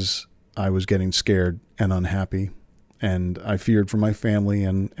because I was getting scared and unhappy, and I feared for my family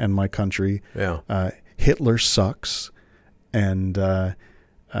and my country. Yeah. Hitler sucks, and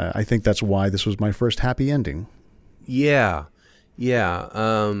I think that's why this was my first happy ending." Yeah.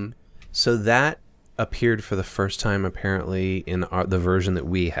 So that appeared for the first time, apparently, in the version that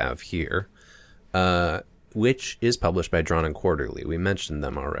we have here, which is published by Drawn and Quarterly. We mentioned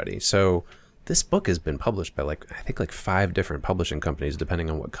them already. So this book has been published by, I think 5 different publishing companies, depending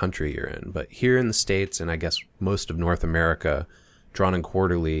on what country you're in. But here in the States, and I guess most of North America, Drawn and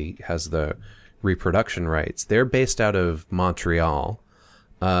Quarterly has the reproduction rights. They're based out of Montreal,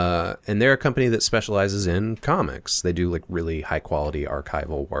 and they're a company that specializes in comics. They do really high quality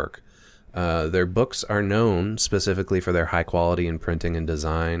archival work. Their books are known specifically for their high quality in printing and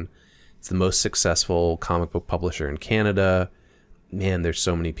design. It's the most successful comic book publisher in Canada. Man, there's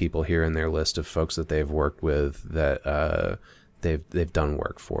so many people here in their list of folks that they've worked with that they've done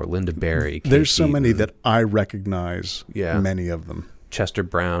work for. Linda Berry. There's so many that I recognize. Yeah. Many of them. Chester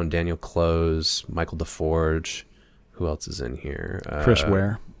Brown, Daniel Close, Michael DeForge. Who else is in here? Chris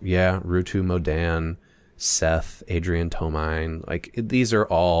Ware. Yeah, Rutu Modan, Seth, Adrian Tomine. These are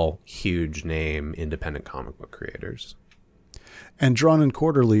all huge name independent comic book creators. And Drawn and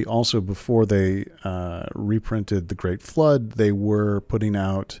Quarterly, also before they reprinted The Great Flood, they were putting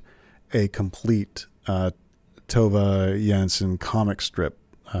out a complete Tove Jansson comic strip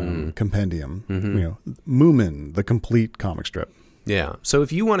compendium. Moomin, the complete comic strip. Yeah. So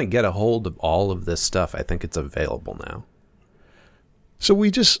if you want to get a hold of all of this stuff, I think it's available now. So we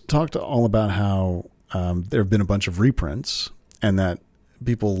just talked all about how there have been a bunch of reprints and that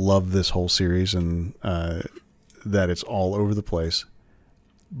people love this whole series and that it's all over the place.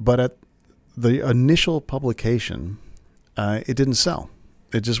 But at the initial publication, it didn't sell.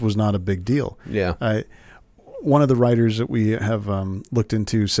 It just was not a big deal. Yeah. One of the writers that we have looked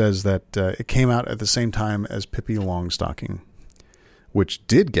into says that it came out at the same time as Pippi Longstocking, which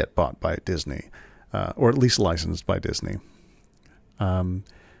did get bought by Disney, or at least licensed by Disney.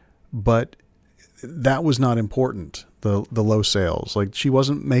 But that was not important, the low sales. She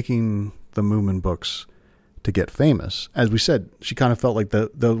wasn't making the Moomin books to get famous. As we said, she kind of felt like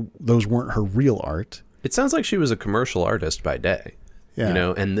those weren't her real art. It sounds like she was a commercial artist by day.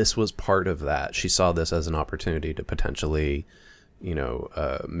 Yeah. And this was part of that. She saw this as an opportunity to potentially,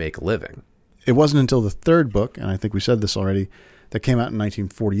 make a living. It wasn't until the third book, and I think we said this already, that came out in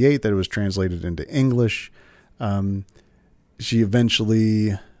 1948 that it was translated into English. She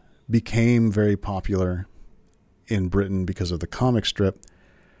eventually became very popular in Britain because of the comic strip.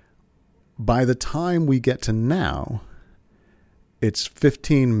 By the time we get to now, it's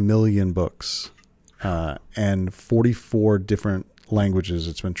 15 million books and 44 different languages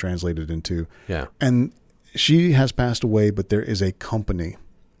it's been translated into. Yeah. And she has passed away, but there is a company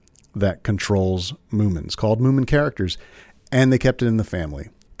that controls Moomins called Moomin Characters, and they kept it in the family.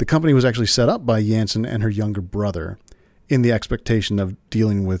 The company was actually set up by Jansson and her younger brother in the expectation of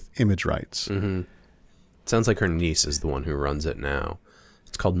dealing with image rights. Mm-hmm. Sounds like her niece is the one who runs it now.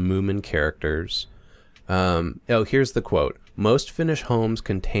 It's called Moomin Characters. Here's the quote. Most Finnish homes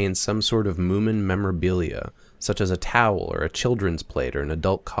contain some sort of Moomin memorabilia, such as a towel or a children's plate or an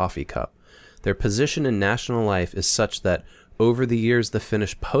adult coffee cup. Their position in national life is such that over the years the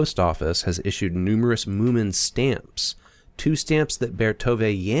Finnish post office has issued numerous Moomin stamps. 2 stamps that bear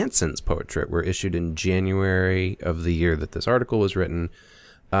Tove Jansson's portrait were issued in January of the year that this article was written.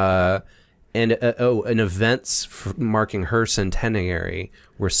 And and events marking her centenary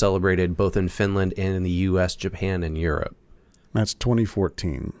were celebrated both in Finland and in the U.S., Japan, and Europe. That's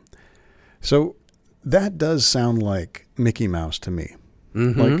 2014. So that does sound like Mickey Mouse to me.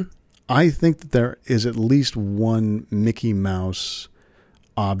 Mm-hmm. Like, I think that there is at least one Mickey Mouse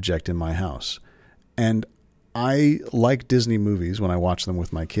object in my house. And I like Disney movies when I watch them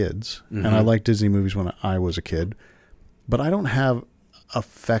with my kids. Mm-hmm. And I like Disney movies when I was a kid. But I don't have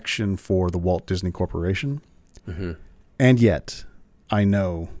affection for the Walt Disney Corporation. Mm-hmm. And yet I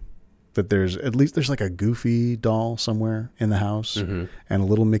know that there's like a Goofy doll somewhere in the house, mm-hmm. and a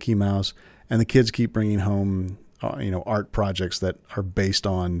little Mickey Mouse, and the kids keep bringing home art projects that are based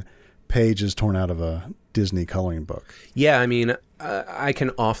on pages torn out of a Disney coloring book. Yeah, I mean, I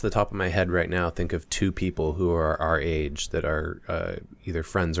can off the top of my head right now think of two people who are our age that are either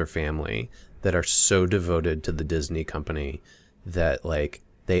friends or family that are so devoted to the Disney company that like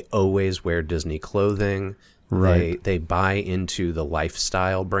they always wear Disney clothing. Right. They buy into the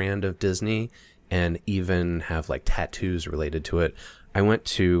lifestyle brand of Disney and even have like tattoos related to it. I went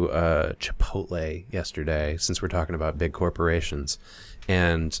to Chipotle yesterday, since we're talking about big corporations,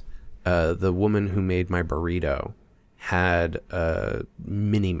 and the woman who made my burrito had a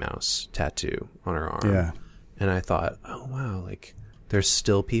Minnie Mouse tattoo on her arm. Yeah. And I thought, oh wow, like there's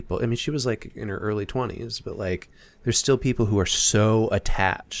still people. I mean, she was like in her early 20s, but like there's still people who are so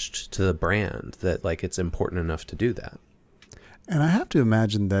attached to the brand that like it's important enough to do that. And I have to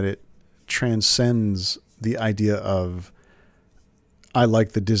imagine that it transcends the idea of I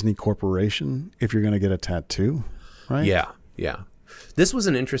like the Disney Corporation if you're going to get a tattoo, right? Yeah, yeah. This was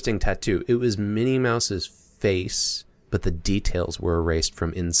an interesting tattoo. It was Minnie Mouse's face, but the details were erased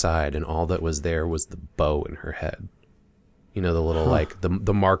from inside, and all that was there was the bow in her head. You know, the little like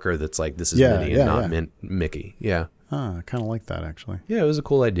the marker that's like this is Minnie and not Mickey. Yeah. I kind of like that actually. Yeah, it was a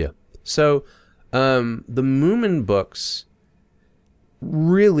cool idea. So, the Moomin books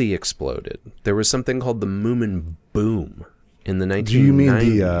really exploded. There was something called the Moomin boom in the 1990s. Do you mean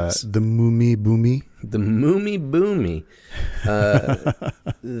the Moomy Boomy? The Moomy Boomy.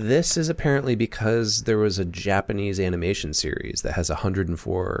 This is apparently because there was a Japanese animation series that has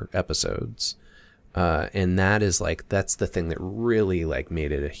 104 episodes. And that is like, that's the thing that really like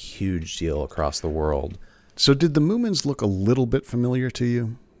made it a huge deal across the world. So did the Moomins look a little bit familiar to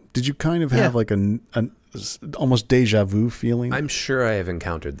you? Did you kind of have like an almost deja vu feeling? I'm sure I have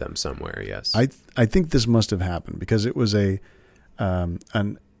encountered them somewhere. Yes. I think this must have happened because it was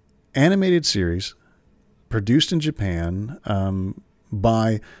an animated series produced in Japan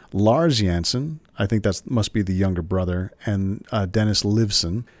by Lars Jansen. I think that must be the younger brother, and Dennis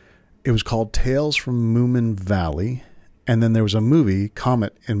Livson. It was called Tales from Moomin Valley. And then there was a movie,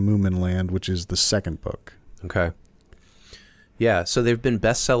 Comet in Moomin Land, which is the second book. Okay. Yeah, so they've been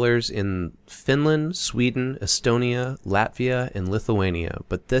bestsellers in Finland, Sweden, Estonia, Latvia, and Lithuania.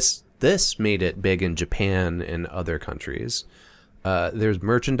 But this made it big in Japan and other countries. There's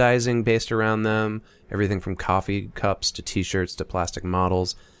merchandising based around them, everything from coffee cups to T-shirts to plastic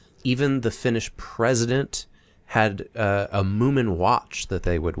models. Even the Finnish president had a Moomin watch that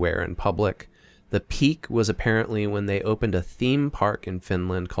they would wear in public. The peak was apparently when they opened a theme park in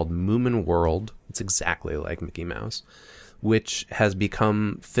Finland called Moomin World. It's exactly like Mickey Mouse, which has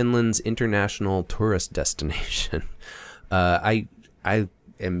become Finland's international tourist destination. I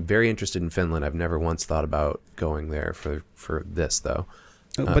am very interested in Finland. I've never once thought about going there for this, though.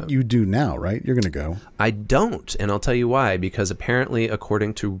 But you do now, right? You're going to go. I don't, and I'll tell you why. Because apparently,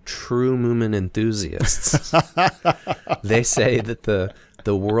 according to true Moomin enthusiasts, they say that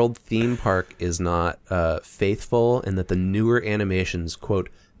the world theme park is not faithful, and that the newer animations, quote,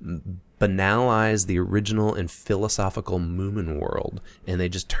 banalize the original and philosophical Moomin world, and they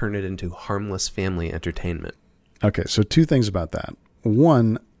just turn it into harmless family entertainment. Okay, so two things about that.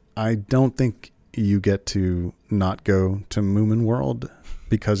 One, I don't think you get to not go to Moomin World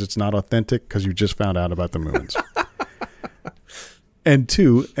because it's not authentic because you just found out about the Moomins. And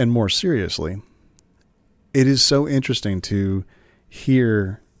two, and more seriously, it is so interesting to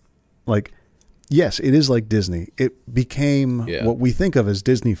hear, like, yes, it is like Disney. It became what we think of as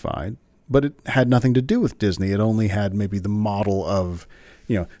Disney-fied, but it had nothing to do with Disney. It only had maybe the model of,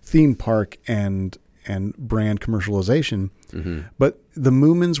 theme park and brand commercialization. Mm-hmm. But the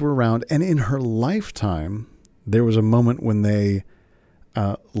Moomins were around, and in her lifetime, there was a moment when they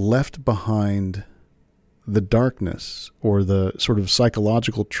left behind the darkness or the sort of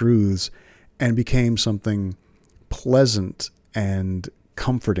psychological truths and became something pleasant and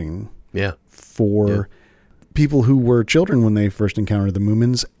comforting for people who were children when they first encountered the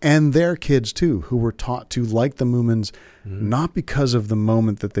Moomins, and their kids too, who were taught to like the Moomins, not because of the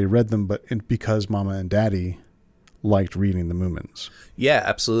moment that they read them, but because Mama and Daddy liked reading the Moomins. Yeah,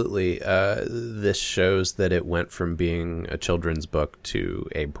 absolutely. This shows that it went from being a children's book to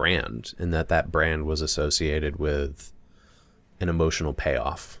a brand, and that brand was associated with an emotional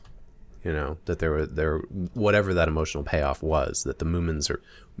payoff. You know, that there whatever that emotional payoff was, that the Moomins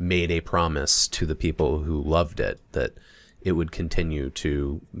made a promise to the people who loved it that it would continue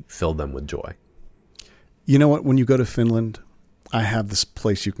to fill them with joy. You know what? When you go to Finland, I have this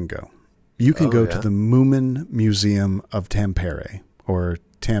place you can go. You can go to the Moomin Museum of Tampere, or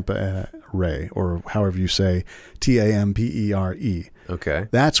Tampere, or however you say, Tampere. Okay.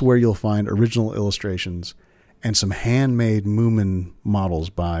 That's where you'll find original illustrations and some handmade Moomin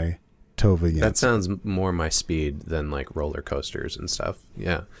models by Tove Jansson. That sounds more my speed than like roller coasters and stuff.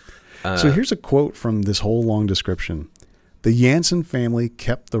 Yeah. So here's a quote from this whole long description. The Jansson family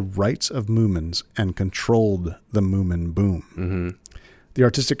kept the rights of Moomins and controlled the Moomin boom. Mm-hmm. The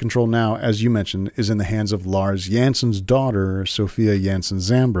artistic control now, as you mentioned, is in the hands of Lars Jansson's daughter, Sophia Jansson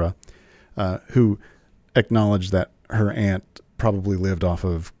Zambra, who acknowledged that her aunt probably lived off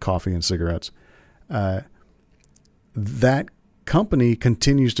of coffee and cigarettes. That company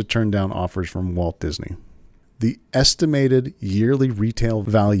continues to turn down offers from Walt Disney. The estimated yearly retail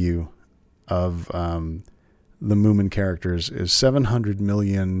value of the Moomin characters is 700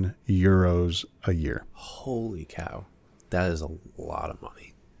 million euros a year. Holy cow. That is a lot of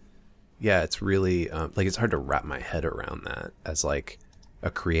money. Yeah, it's really, like, it's hard to wrap my head around that as, like,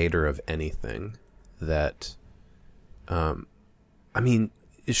 a creator of anything that, I mean,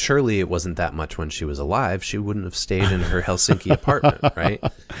 surely it wasn't that much when she was alive. She wouldn't have stayed in her Helsinki apartment, right?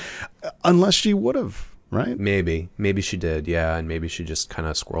 Unless she would have, right? Maybe she did, yeah, and maybe she just kind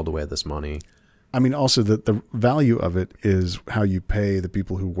of squirreled away this money. I mean, also the value of it is how you pay the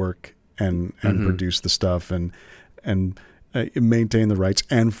people who work and produce the stuff and maintain the rights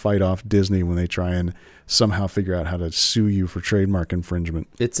and fight off Disney when they try and somehow figure out how to sue you for trademark infringement.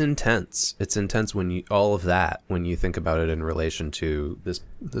 It's intense. It's intense when you when you think about it in relation to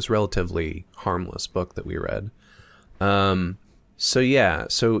this relatively harmless book that we read. So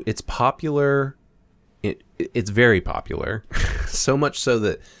it's popular. It's very popular, so much so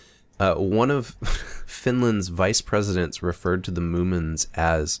that one of Finland's vice presidents referred to the Moomins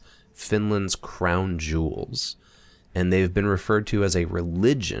as Finland's crown jewels. And they've been referred to as a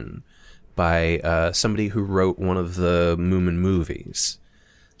religion by somebody who wrote one of the Moomin movies.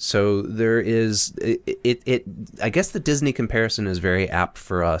 So there is I guess the Disney comparison is very apt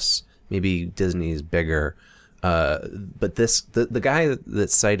for us. Maybe Disney is bigger, but the guy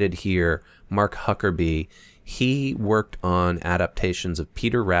that's cited here, Mark Huckerby, he worked on adaptations of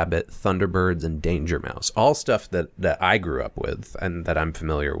Peter Rabbit, Thunderbirds, and Danger Mouse, all stuff that I grew up with and that I'm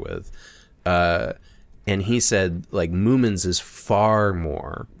familiar with. And he said, like, Moomins is far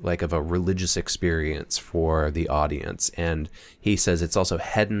more like of a religious experience for the audience. And he says it's also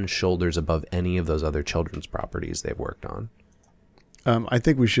head and shoulders above any of those other children's properties they've worked on. I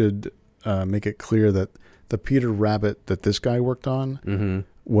think we should make it clear that the Peter Rabbit that this guy worked on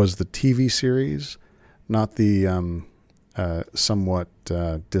was the TV series, not the somewhat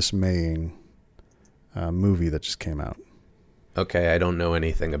dismaying movie that just came out. Okay, I don't know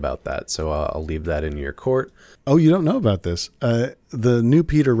anything about that, so I'll leave that in your court. Oh, you don't know about this? The new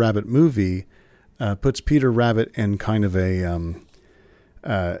Peter Rabbit movie puts Peter Rabbit in kind of a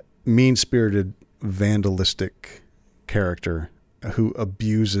mean-spirited, vandalistic character who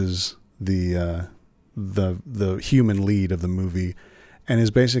abuses the human lead of the movie and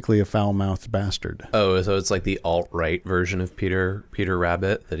is basically a foul-mouthed bastard. Oh, so it's like the alt-right version of Peter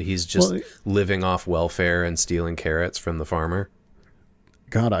Rabbit, that he's just living off welfare and stealing carrots from the farmer?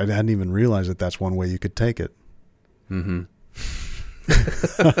 God, I hadn't even realized that that's one way you could take it. Mm-hmm.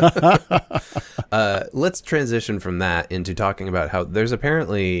 Let's transition from that into talking about how there's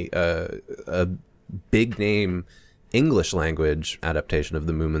apparently a big-name English language adaptation of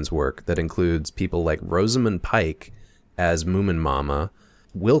the Moomins' work that includes people like Rosamund Pike as Moomin Mama.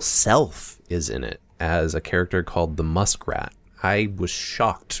 Will Self is in it as a character called the Muskrat. I was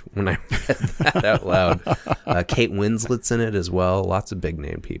shocked when I read that out loud. Kate Winslet's in it as well. Lots of big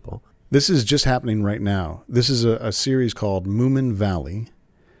name people. This is just happening right now. This is a series called Moomin Valley.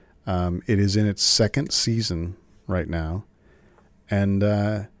 It is in its second season right now. And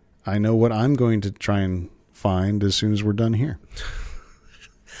I know what I'm going to try and find as soon as we're done here.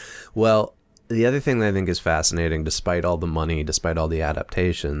 Well, the other thing that I think is fascinating, despite all the money, despite all the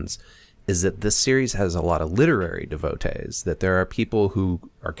adaptations, is that this series has a lot of literary devotees, that there are people who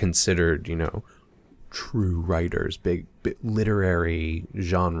are considered, true writers, big literary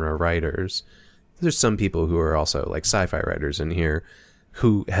genre writers. There's some people who are also like sci-fi writers in here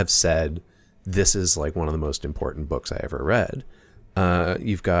who have said this is like one of the most important books I ever read.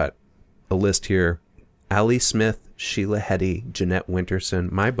 You've got a list here: Ali Smith, Sheila Heti, Jeanette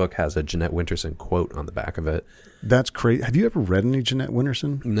Winterson. My book has a Jeanette Winterson quote on the back of it. That's crazy. Have you ever read any Jeanette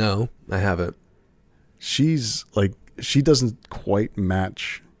Winterson? No, I haven't. She's like, she doesn't quite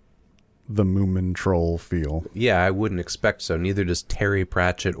match the Moomin troll feel. Yeah, I wouldn't expect so. Neither does Terry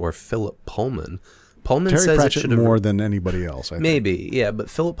Pratchett or Philip Pullman. Pullman Terry says Pratchett it should have more than anybody else, I think. Maybe, yeah, but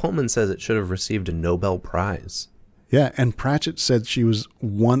Philip Pullman says it should have received a Nobel Prize. Yeah, and Pratchett said she was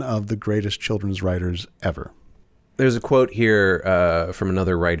one of the greatest children's writers ever. There's a quote here from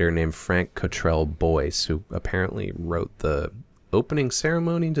another writer named Frank Cottrell Boyce, who apparently wrote the opening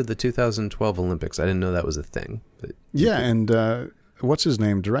ceremony to the 2012 Olympics. I didn't know that was a thing. Yeah, and what's his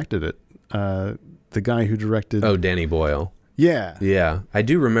name directed it? The guy who directed... Oh, Danny Boyle. Yeah. Yeah, I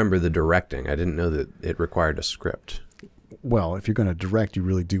do remember the directing. I didn't know that it required a script. Well, if you're going to direct, you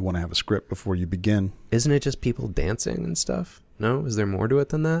really do want to have a script before you begin. Isn't it just people dancing and stuff? No? Is there more to it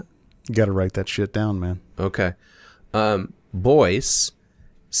than that? You got to write that shit down, man. Okay. Boyce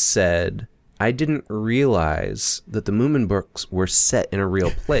said, I didn't realize that the Moomin books were set in a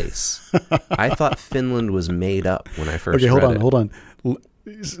real place. I thought Finland was made up when I first read it. Hold on.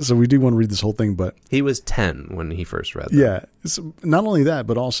 So we do want to read this whole thing, but... He was 10 when he first read them. Yeah. Not only that,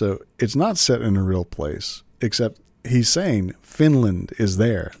 but also it's not set in a real place, except he's saying Finland is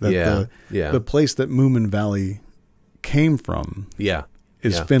there. That the place that Moomin Valley came from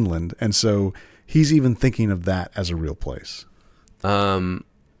is Finland. And so he's even thinking of that as a real place.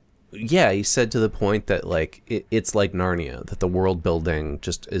 Yeah, he said to the point that like it's like Narnia, that the world building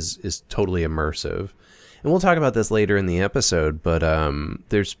just is totally immersive. And we'll talk about this later in the episode, but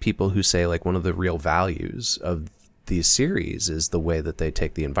there's people who say like one of the real values of these series is the way that they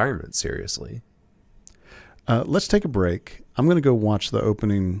take the environment seriously. Let's take a break. I'm going to go watch the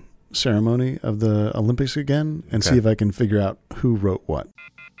opening ceremony of the Olympics again and see if I can figure out who wrote what.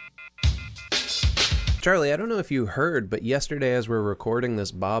 Charlie, I don't know if you heard, but yesterday as we're recording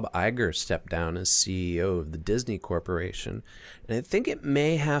this, Bob Iger stepped down as CEO of the Disney Corporation. And I think it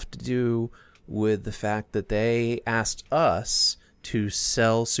may have to do with the fact that they asked us to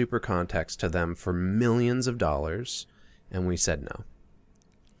sell Super Context to them for millions of dollars, and we said no.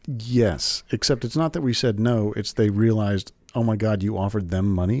 Yes, except it's not that we said no, it's they realized, oh my God, you offered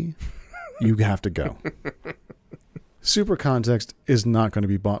them money? You have to go. Super Context is not going to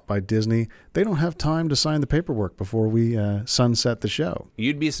be bought by Disney. They don't have time to sign the paperwork before we sunset the show.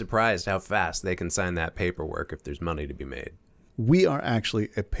 You'd be surprised how fast they can sign that paperwork if there's money to be made. We are actually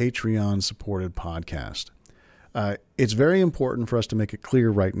a Patreon-supported podcast. It's very important for us to make it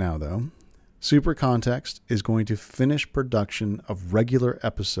clear right now, though. Super Context is going to finish production of regular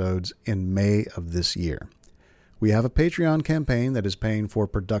episodes in May of this year. We have a Patreon campaign that is paying for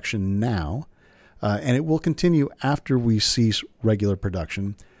production now, and it will continue after we cease regular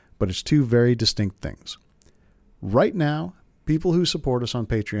production, but it's two very distinct things. Right now, people who support us on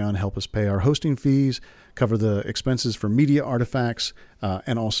Patreon help us pay our hosting fees, cover the expenses for media artifacts,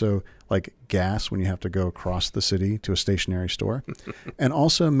 and also like gas when you have to go across the city to a stationary store, and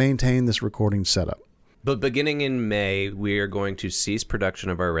also maintain this recording setup. But beginning in May, we are going to cease production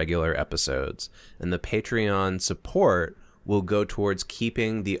of our regular episodes, and the Patreon support will go towards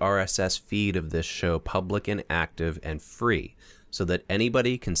keeping the RSS feed of this show public and active and free, so that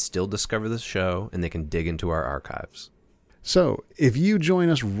anybody can still discover the show and they can dig into our archives. So if you join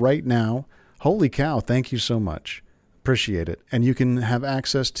us right now, holy cow, thank you so much. Appreciate it. And you can have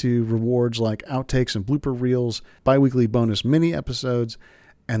access to rewards like outtakes and blooper reels, bi-weekly bonus mini episodes,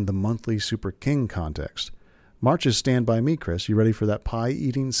 and the monthly Super King Context. March's Stand By Me, Chris. You ready for that pie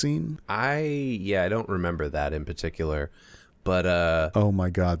eating scene? I don't remember that in particular, but oh my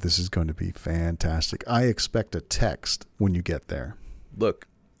God, this is going to be fantastic. I expect a text when you get there. Look,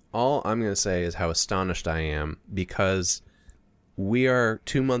 all I'm going to say is how astonished I am because we are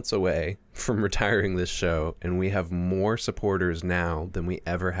 2 months away from retiring this show, and we have more supporters now than we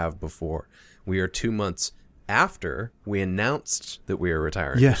ever have before. We are 2 months after we announced that we are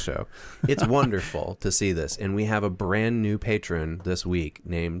retiring the show. It's wonderful to see this. And we have a brand new patron this week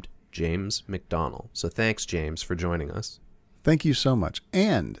named James McDonald. So thanks, James, for joining us. Thank you so much.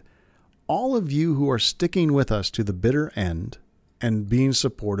 And all of you who are sticking with us to the bitter end and being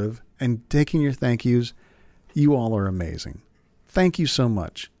supportive and taking your thank yous, you all are amazing. Thank you so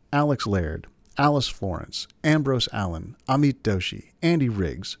much. Alex Laird, Alice Florence, Ambrose Allen, Amit Doshi, Andy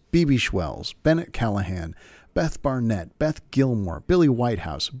Riggs, BB Schwells, Bennett Callahan, Beth Barnett, Beth Gilmore, Billy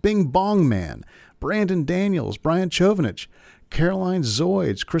Whitehouse, Bing Bong Man, Brandon Daniels, Brian Chovanich, Caroline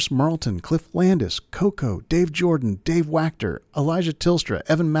Zoids, Chris Marlton, Cliff Landis, Coco, Dave Jordan, Dave Wachter, Elijah Tilstra,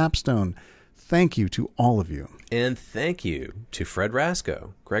 Evan Mapstone. Thank you to all of you. And thank you to Fred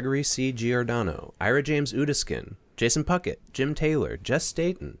Rasco, Gregory C. Giordano, Ira James Udiskin, Jason Puckett, Jim Taylor, Jess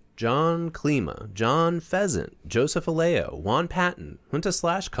Staten, John Klima, John Pheasant, Joseph Aleo, Juan Patton, Junta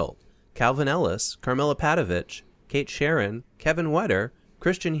Slashcult, Calvin Ellis, Carmela Padovich, Kate Sharon, Kevin Wetter,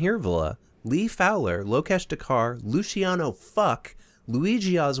 Christian Hirvila, Lee Fowler, Lokesh Dakar, Luciano Fuck,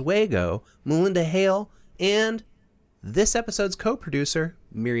 Luigi Oswego, Melinda Hale, and this episode's co-producer,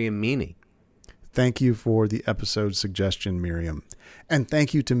 Miriam Meany. Thank you for the episode suggestion, Miriam. And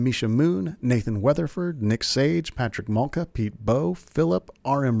thank you to Misha Moon, Nathan Weatherford, Nick Sage, Patrick Malka, Pete Bowe, Philip,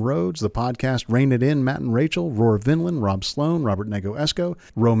 R.M. Rhodes, the podcast Rein It In, Matt and Rachel, Roar Vinland, Rob Sloan, Robert Nego Esco,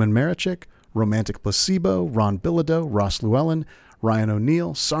 Roman Marichik, Romantic Placebo, Ron Bilodeau, Ross Llewellyn, Ryan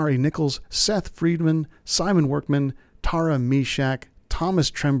O'Neill, Sorry Nichols, Seth Friedman, Simon Workman, Tara Meshach, Thomas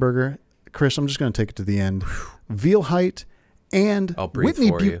Tremberger, Chris, I'm just going to take it to the end, Vealheit, and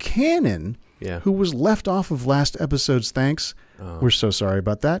Whitney Buchanan, who was left off of last episode's thanks. We're so sorry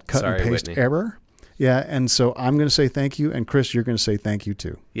about that. Cut and paste Whitney. Error. Yeah, and so I'm going to say thank you, and Chris, you're going to say thank you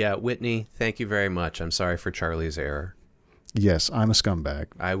too. Yeah, Whitney, thank you very much. I'm sorry for Charlie's error. Yes, I'm a scumbag.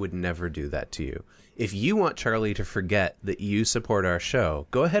 I would never do that to you. If you want Charlie to forget that you support our show,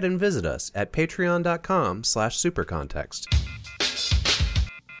 go ahead and visit us at patreon.com/supercontext.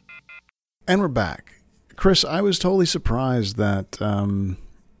 And we're back. Chris, I was totally surprised that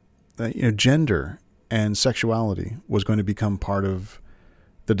gender and sexuality was going to become part of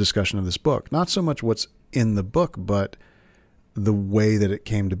the discussion of this book. Not so much what's in the book, but the way that it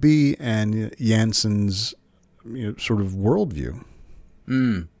came to be and Jansen's sort of worldview.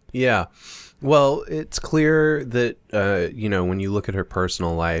 Yeah. Well, it's clear that, when you look at her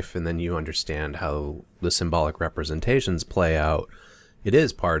personal life and then you understand how the symbolic representations play out, it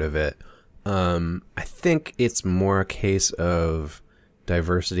is part of it. I think it's more a case of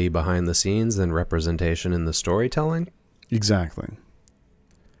diversity behind the scenes than representation in the storytelling. Exactly.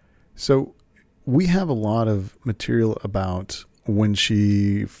 So we have a lot of material about when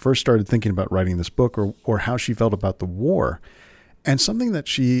she first started thinking about writing this book or how she felt about the war. And something that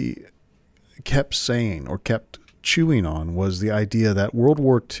she kept saying or kept chewing on was the idea that World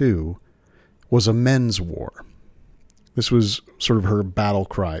War II was a men's war. This was sort of her battle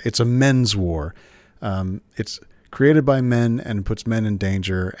cry. It's a men's war. It's created by men and puts men in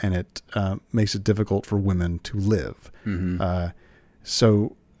danger, and it makes it difficult for women to live. Mm-hmm.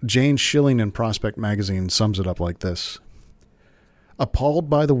 So Jane Schilling in Prospect Magazine sums it up like this. Appalled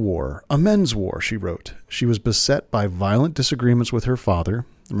by the war, a men's war, she wrote. She was beset by violent disagreements with her father.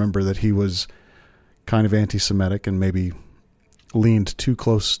 Remember that he was kind of anti-Semitic and maybe leaned too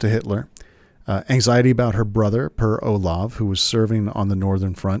close to Hitler. Anxiety about her brother, Per Olav, who was serving on the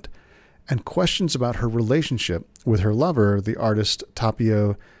Northern Front, and questions about her relationship with her lover, the artist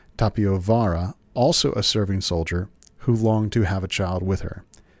Tapio Vara, also a serving soldier, who longed to have a child with her.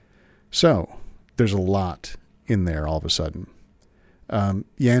 So, there's a lot in there all of a sudden.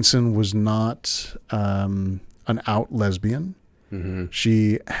 Jansen was not an out lesbian. Mm-hmm.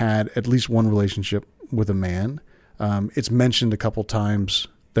 She had at least one relationship with a man. It's mentioned a couple times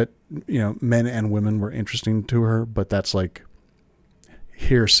that, men and women were interesting to her, but that's like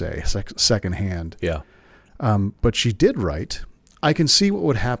hearsay, secondhand. Yeah. But she did write, I can see what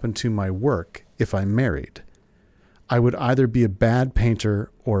would happen to my work if I married. I would either be a bad painter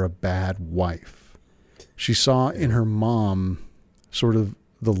or a bad wife. She saw in her mom sort of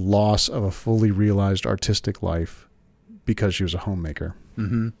the loss of a fully realized artistic life because she was a homemaker.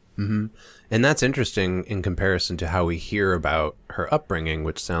 Mm-hmm. Mm-hmm. And that's interesting in comparison to how we hear about her upbringing,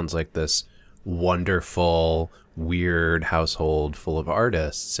 which sounds like this wonderful, weird household full of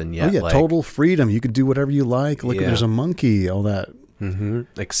artists. And yet, total freedom. You could do whatever you like. Look, there's a monkey, all that. Mm-hmm.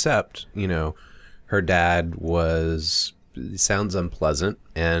 Except, her dad sounds unpleasant,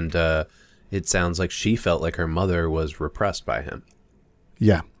 and it sounds like she felt like her mother was repressed by him.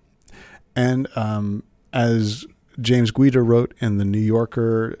 Yeah. And as James Guida wrote in The New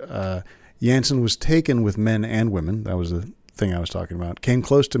Yorker, Jansen was taken with men and women. That was the thing I was talking about. Came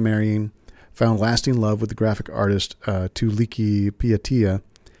close to marrying, found lasting love with the graphic artist Tuliki Piatia,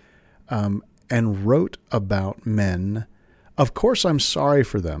 and wrote about men. Of course, I'm sorry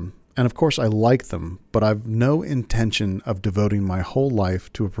for them, and of course I like them, but I've no intention of devoting my whole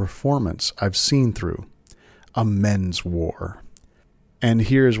life to a performance I've seen through, a men's war. And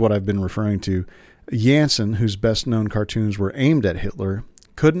here's what I've been referring to. Jansen, whose best-known cartoons were aimed at Hitler,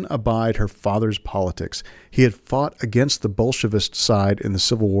 couldn't abide her father's politics. He had fought against the Bolshevist side in the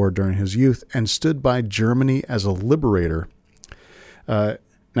Civil War during his youth and stood by Germany as a liberator.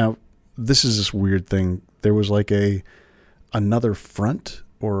 Now, this is this weird thing. There was like another front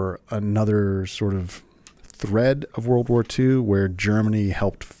or another sort of thread of World War II where Germany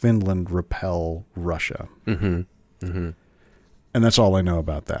helped Finland repel Russia. Mm-hmm. Mm-hmm. And that's all I know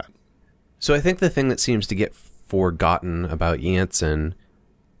about that. So I think the thing that seems to get forgotten about Jansen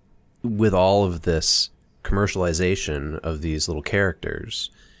with all of this commercialization of these little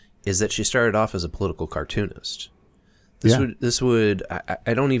characters is that she started off as a political cartoonist.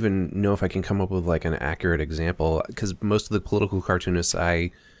 I don't even know if I can come up with like an accurate example, because most of the political cartoonists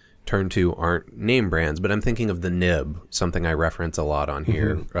I turn to aren't name brands, but I'm thinking of the Nib, something I reference a lot on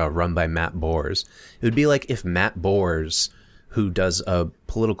here, run by Matt Bors. It would be like if Matt Bors, who does a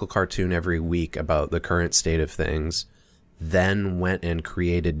political cartoon every week about the current state of things, then went and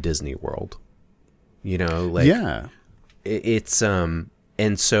created Disney World. You know, like, yeah, it's and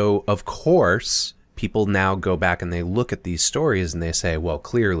so of course people now go back and they look at these stories and they say, well,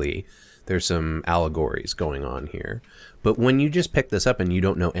 clearly there's some allegories going on here. But when you just pick this up and you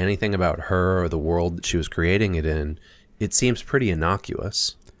don't know anything about her or the world that she was creating it in, it seems pretty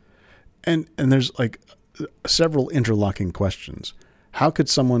innocuous. And there's like several interlocking questions. How could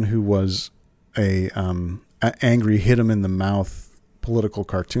someone who was a angry, hit him in the mouth political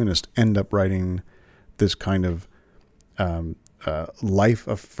cartoonist end up writing this kind of life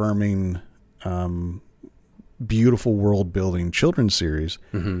affirming, beautiful world building children's series?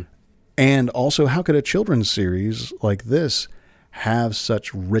 Mm-hmm. And also, how could a children's series like this have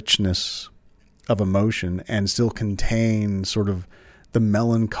such richness of emotion and still contain sort of the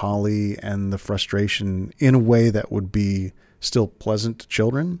melancholy and the frustration in a way that would be still pleasant to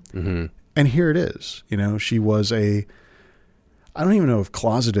children? Mm-hmm. And here it is. You know, she was I don't even know if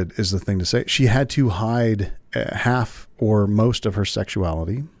closeted is the thing to say. She had to hide half or most of her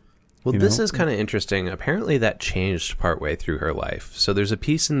sexuality. Well, this is kind of interesting. Apparently that changed partway through her life. So there's a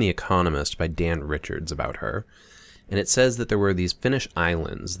piece in The Economist by Dan Richards about her, and it says that there were these Finnish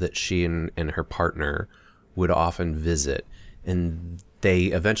islands that she and her partner would often visit, and they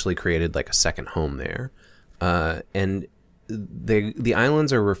eventually created like a second home there. And the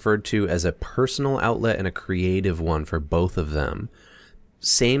islands are referred to as a personal outlet and a creative one for both of them.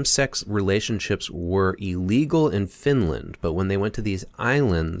 Same-sex relationships were illegal in Finland, but when they went to these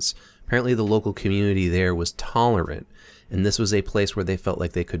islands, apparently the local community there was tolerant, and this was a place where they felt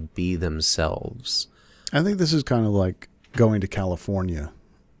like they could be themselves. I think this is kind of like going to California.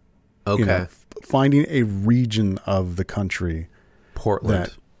 Okay. You know, finding a region of the country Portland.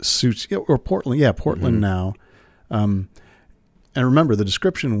 That suits, or Portland. Yeah, Portland now. And remember, the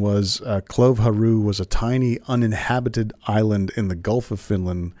description was Clove Haru was a tiny uninhabited island in the Gulf of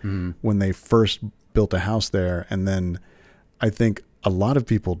Finland when they first built a house there. And then I think a lot of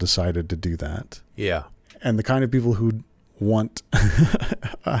people decided to do that. Yeah. And the kind of people who want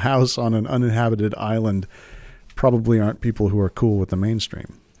a house on an uninhabited island probably aren't people who are cool with the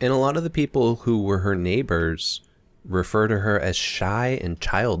mainstream. And a lot of the people who were her neighbors refer to her as shy and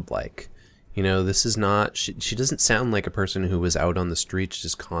childlike. You know, this is not, she doesn't sound like a person who was out on the streets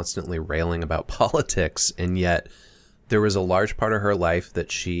just constantly railing about politics. And yet there was a large part of her life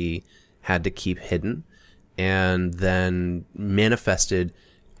that she had to keep hidden and then manifested.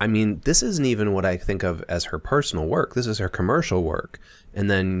 I mean, this isn't even what I think of as her personal work. This is her commercial work.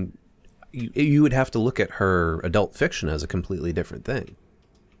 And then you would have to look at her adult fiction as a completely different thing.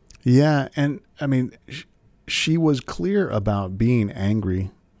 Yeah. And I mean, she was clear about being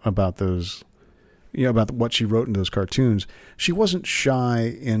angry about those, you know, about what she wrote in those cartoons. She wasn't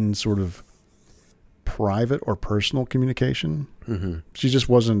shy in sort of private or personal communication. Mm-hmm. She just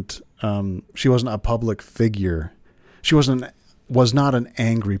wasn't, she wasn't a public figure. She was not an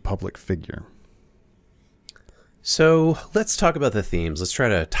angry public figure. So let's talk about the themes. Let's try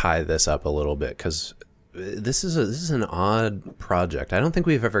to tie this up a little bit, because this is an odd project. I don't think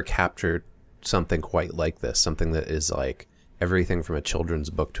we've ever captured something quite like this, something that is like everything from a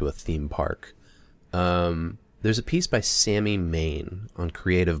children's book to a theme park. There's a piece by Sammy Main on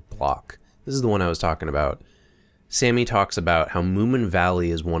Creative Block. This is the one I was talking about. Sammy talks about how Moomin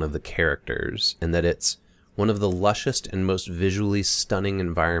Valley is one of the characters, and that it's one of the lushest and most visually stunning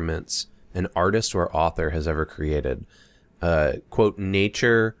environments an artist or author has ever created. Quote,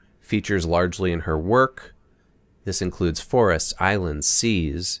 nature features largely in her work. This includes forests, islands,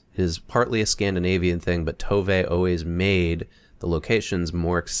 seas. It is partly a Scandinavian thing, but Tove always made the locations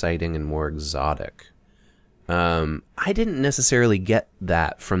more exciting and more exotic. I didn't necessarily get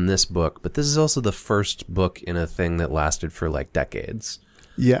that from this book, but this is also the first book in a thing that lasted for like decades.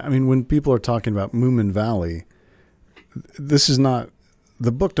 Yeah, I mean, when people are talking about Moomin Valley, this is not,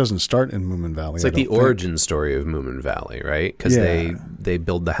 the book doesn't start in Moomin Valley. It's like the origin story of Moomin Valley, right? Because they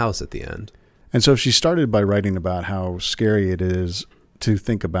build the house at the end. And so she started by writing about how scary it is to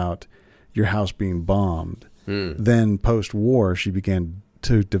think about your house being bombed. Then post-war, she began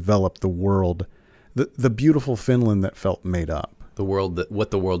to develop the world, the beautiful Finland that felt made up. The world,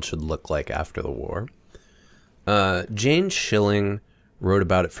 what the world should look like after the war. Jane Schilling wrote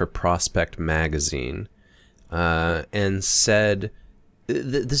about it for Prospect magazine and said,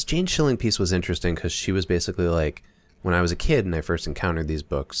 this Jane Schilling piece was interesting because she was basically like, when I was a kid and I first encountered these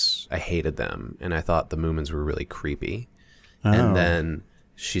books, I hated them and I thought the Moomins were really creepy. Oh. And then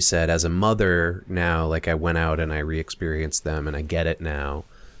she said, as a mother now, like I went out and I re-experienced them and I get it now.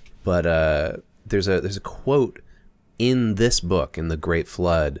 But there's a quote in this book, in The Great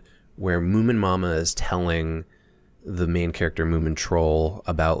Flood, where Moomin Mama is telling the main character, Moomin Troll,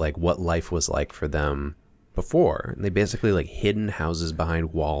 about like what life was like for them before. And they basically like hid in houses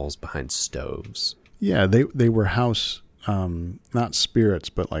behind walls, behind stoves. Yeah, they were house, not spirits,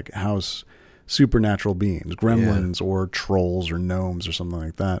 but like house supernatural beings, gremlins or trolls or gnomes or something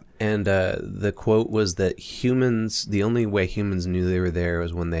like that. And the quote was that humans, the only way humans knew they were there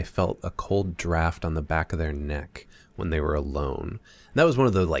was when they felt a cold draft on the back of their neck when they were alone. And that was one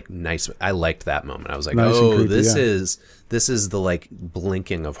of the like nice, I liked that moment. I was like, nice creepy, this is the like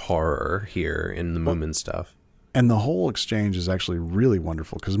blinking of horror here in the Moomin stuff. And the whole exchange is actually really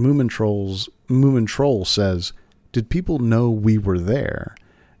wonderful because Moomin Troll says, "Did people know we were there?"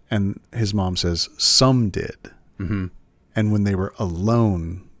 And his mom says, "Some did." Mm-hmm. And when they were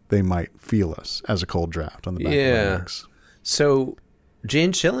alone, they might feel us as a cold draft on the back of their necks. So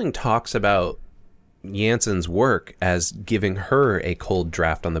Jane Schilling talks about Jansen's work as giving her a cold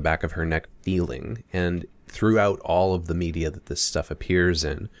draft on the back of her neck feeling. And throughout all of the media that this stuff appears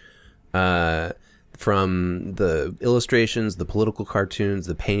in, from the illustrations, the political cartoons,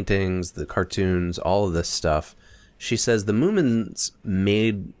 the paintings, the cartoons, all of this stuff, she says the Moomins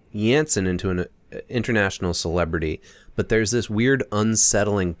made Jansen into an international celebrity, but there's this weird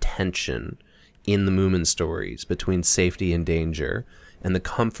unsettling tension in the Moomin stories between safety and danger and the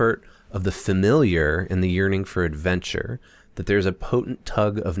comfort of the familiar and the yearning for adventure, that there's a potent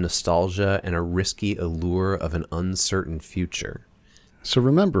tug of nostalgia and a risky allure of an uncertain future. So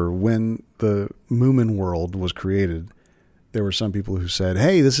remember, when the Moomin world was created, there were some people who said,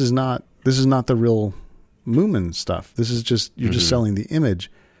 "Hey, this is not the real Moomin stuff. This is just, you're just selling the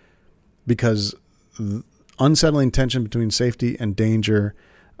image," because unsettling tension between safety and danger,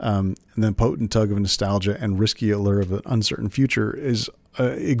 and then potent tug of nostalgia and risky allure of an uncertain future is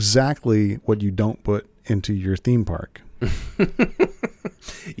exactly what you don't put into your theme park.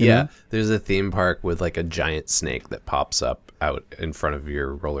 Yeah, there's a theme park with like a giant snake that pops up out in front of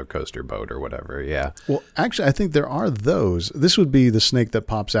your roller coaster boat or whatever. Yeah. Well, actually, I think there are those. This would be the snake that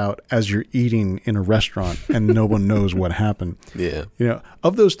pops out as you're eating in a restaurant and no one knows what happened. Yeah. You know,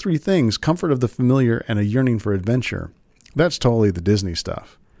 of those three things, comfort of the familiar and a yearning for adventure, that's totally the Disney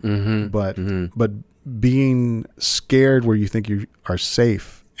stuff. Mm-hmm. But being scared where you think you are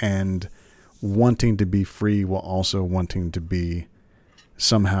safe and wanting to be free while also wanting to be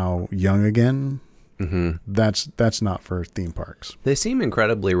somehow young again, that's not for theme parks. They seem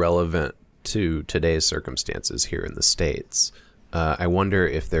incredibly relevant to today's circumstances here in the States. I wonder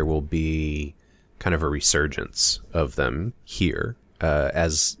if there will be kind of a resurgence of them here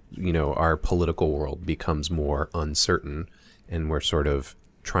as, you know, our political world becomes more uncertain and we're sort of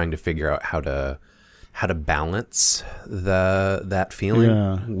trying to figure out how to balance that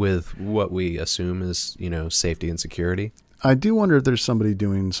feeling with what we assume is, you know, safety and security. I do wonder if there's somebody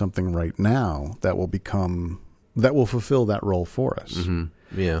doing something right now that will fulfill that role for us.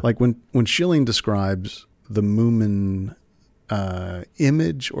 Mm-hmm. Yeah. Like when Schilling describes the Moomin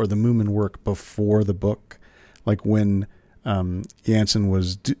image or the Moomin work before the book, like when Jansen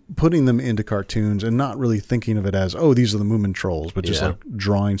was putting them into cartoons and not really thinking of it as, oh, these are the Moomin trolls, but just like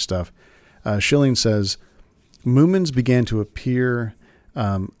drawing stuff. Schilling says, Moomins began to appear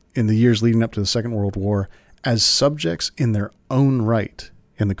in the years leading up to the Second World War as subjects in their own right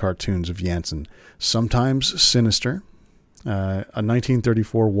in the cartoons of Jansen, sometimes sinister. A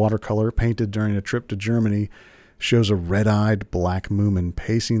 1934 watercolor painted during a trip to Germany shows a red-eyed black Moomin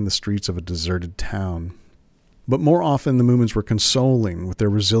pacing the streets of a deserted town. But more often, the Moomins were consoling with their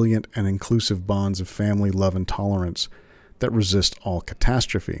resilient and inclusive bonds of family love and tolerance that resist all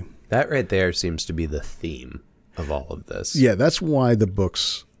catastrophe. That right there seems to be the theme of all of this. Yeah, that's why the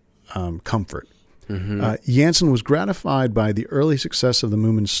book's comfort. Mm-hmm. Jansen was gratified by the early success of the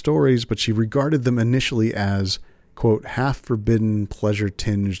Moomin stories, but she regarded them initially as, quote, half-forbidden,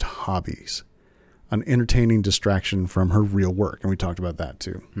 pleasure-tinged hobbies, an entertaining distraction from her real work. And we talked about that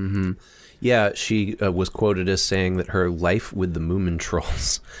too. Mm-hmm. Yeah, she was quoted as saying that her life with the Moomin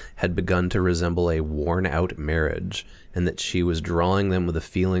trolls had begun to resemble a worn-out marriage, and that she was drawing them with a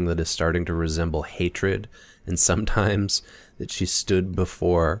feeling that is starting to resemble hatred, and sometimes that she stood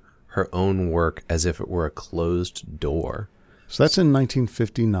before her own work as if it were a closed door. So that's in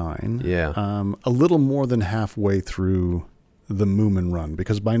 1959. Yeah. A little more than halfway through the Moomin run,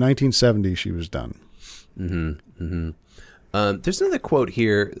 because by 1970 she was done. Mm-hmm. Mm-hmm. There's another quote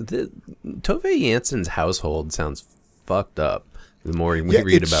here. Tove Janssen's household sounds fucked up the more we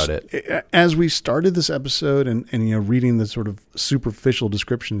read about it. As we started this episode and reading the sort of superficial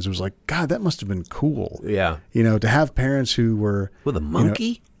descriptions, it was like, God, that must have been cool. Yeah. To have parents who were... With a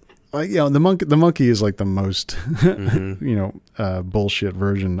monkey? The monkey is like the most, mm-hmm. Bullshit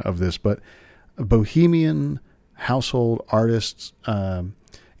version of this, but a bohemian household artists,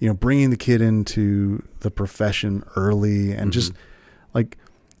 bringing the kid into the profession early and just like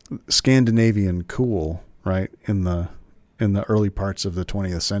Scandinavian cool, right? In the early parts of the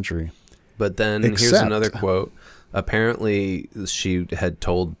 20th century. But then here's another quote. Apparently she had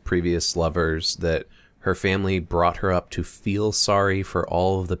told previous lovers that her family brought her up to feel sorry for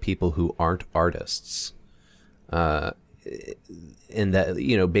all of the people who aren't artists. And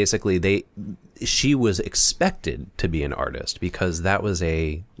that, basically she was expected to be an artist because that was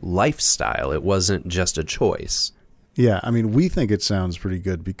a lifestyle. It wasn't just a choice. Yeah. I mean, we think it sounds pretty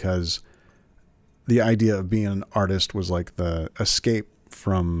good because the idea of being an artist was like the escape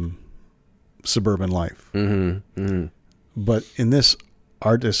from suburban life. Mm-hmm. Mm-hmm. But in this,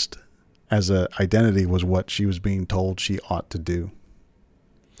 artist as an identity was what she was being told she ought to do.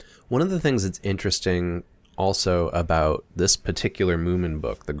 One of the things that's interesting also about this particular Moomin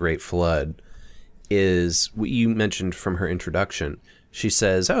book, The Great Flood, is what you mentioned from her introduction. She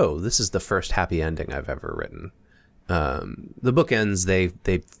says, "Oh, this is the first happy ending I've ever written." The book ends, they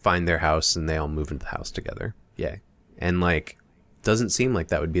find their house and they all move into the house together. Yay. And doesn't seem like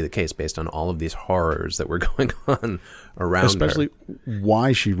that would be the case based on all of these horrors that were going on around especially her.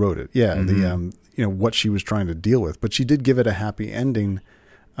 Why she wrote it. Yeah. Mm-hmm. The what she was trying to deal with, but she did give it a happy ending,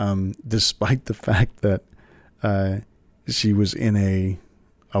 despite the fact that she was in a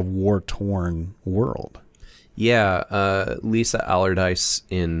war-torn world. Yeah. Lisa Allardyce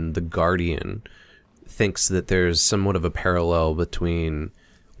in The Guardian thinks that there's somewhat of a parallel between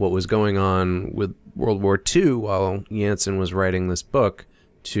what was going on with World War II while Janssen was writing this book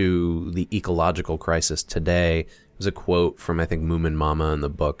to the ecological crisis today. There's a quote from, I think, Moomin Mama in the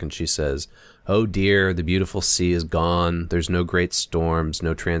book, and she says, "Oh dear, the beautiful sea is gone. There's no great storms,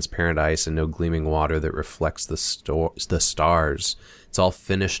 no transparent ice, and no gleaming water that reflects the stars. It's all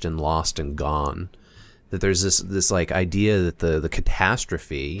finished and lost and gone." That there's this idea that the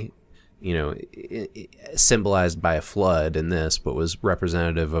catastrophe, symbolized by a flood in this, but was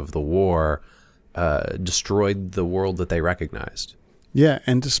representative of the war, destroyed the world that they recognized. Yeah,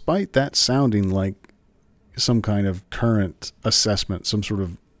 and despite that sounding like some kind of current assessment, some sort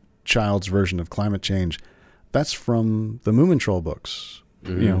of child's version of climate change, that's from the Moomin Troll books,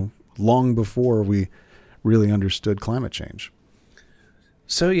 long before we really understood climate change.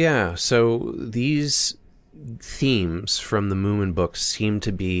 So these themes from the Moomin books seem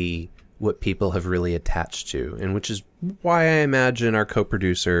to be what people have really attached to, and which is why I imagine our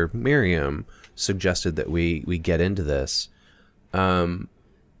co-producer Miriam suggested that we get into this.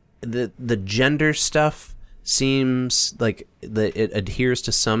 The gender stuff seems like it adheres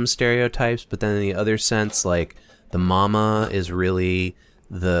to some stereotypes, but then in the other sense, like the mama is really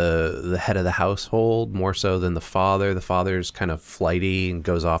the head of the household more so than the father. The father's kind of flighty and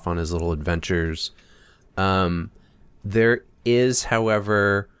goes off on his little adventures. There is,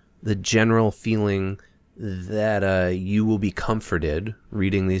 however, the general feeling that you will be comforted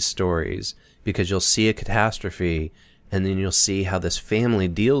reading these stories because you'll see a catastrophe and then you'll see how this family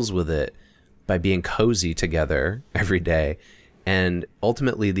deals with it by being cozy together every day. And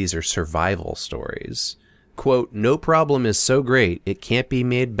ultimately, these are survival stories. Quote, "No problem is so great, it can't be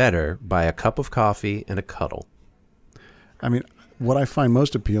made better by a cup of coffee and a cuddle." I mean, what I find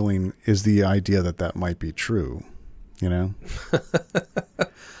most appealing is the idea that might be true,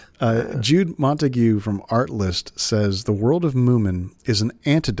 Jude Montague from Artlist says, "The world of Moomin is an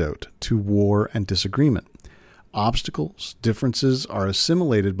antidote to war and disagreement. Obstacles, differences are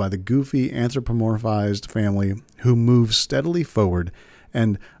assimilated by the goofy, anthropomorphized family who moves steadily forward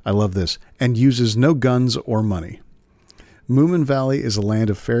and, I love this, and uses no guns or money. Moomin Valley is a land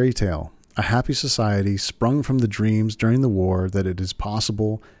of fairy tale, A happy society sprung from the dreams during the war that it is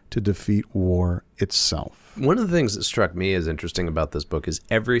possible to defeat war itself. One of the things that struck me as interesting about this book is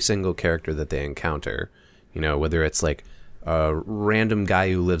every single character that they encounter, you know, whether it's like a random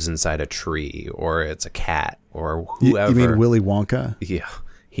guy who lives inside a tree, or it's a cat, or whoever. You mean Willy Wonka? Yeah,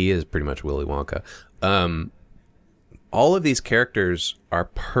 he is pretty much Willy Wonka. All of these characters are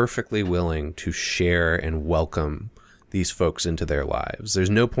perfectly willing to share and welcome these folks into their lives. There's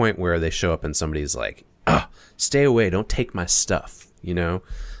no point where they show up and somebody's like, stay away, don't take my stuff, you know?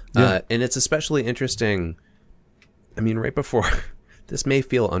 Yeah. And it's especially interesting, I mean, right before, this may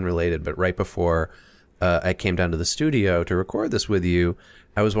feel unrelated, but right before I came down to the studio to record this with you,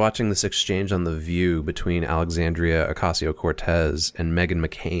 I was watching this exchange on The View between Alexandria Ocasio-Cortez and Meghan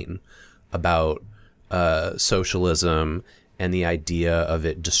McCain about socialism and the idea of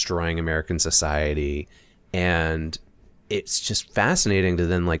it destroying American society. And it's just fascinating to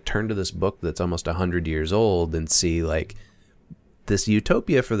then like turn to this book that's almost 100 years old and see like this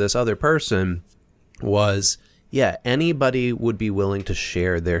utopia for this other person was, yeah, anybody would be willing to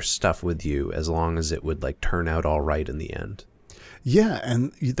share their stuff with you as long as it would like turn out all right in the end. Yeah,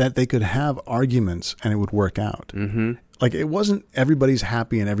 and that they could have arguments and it would work out. Mm-hmm. Like it wasn't everybody's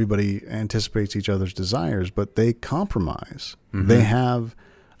happy and everybody anticipates each other's desires, but they compromise. Mm-hmm. They have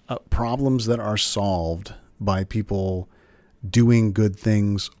problems that are solved by people doing good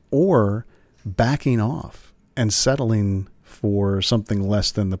things or backing off and settling for something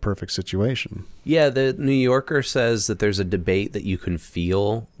less than the perfect situation. Yeah, the New Yorker says that there's a debate that you can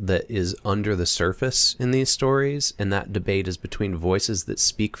feel that is under the surface in these stories, and that debate is between voices that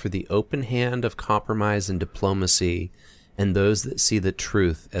speak for the open hand of compromise and diplomacy and those that see the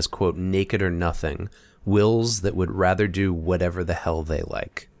truth as, quote, naked or nothing, wills that would rather do whatever the hell they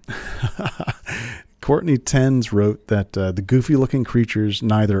like. Courtney Tenz wrote that the goofy-looking creatures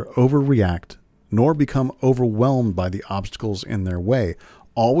neither overreact nor become overwhelmed by the obstacles in their way,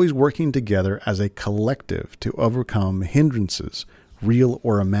 always working together as a collective to overcome hindrances, real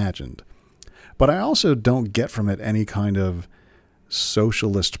or imagined. But I also don't get from it any kind of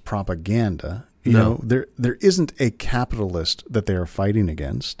socialist propaganda. You know, there isn't a capitalist that they are fighting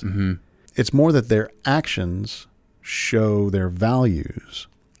against. Mm-hmm. It's more that their actions show their values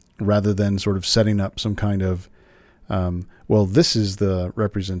rather than sort of setting up some kind of, well, this is the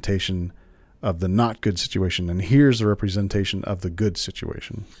representation of the not good situation, and here's the representation of the good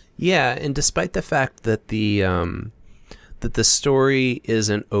situation. Yeah, and despite the fact that the story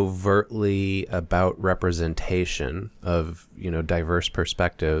isn't overtly about representation of, you know, diverse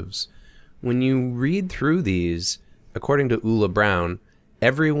perspectives, when you read through these, according to Ula Brown,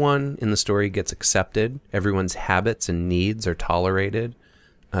 everyone in the story gets accepted, everyone's habits and needs are tolerated.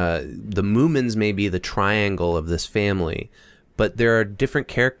 The Moomins may be the triangle of this family, but there are different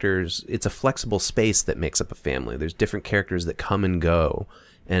characters. It's a flexible space that makes up a family. There's different characters that come and go,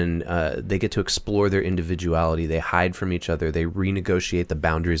 and they get to explore their individuality. They hide from each other. They renegotiate the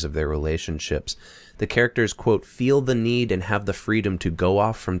boundaries of their relationships. The characters, quote, feel the need and have the freedom to go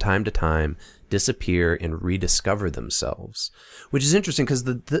off from time to time, disappear, and rediscover themselves. Which is interesting because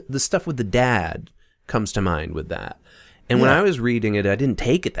the stuff with the dad comes to mind with that. And when I was reading it, I didn't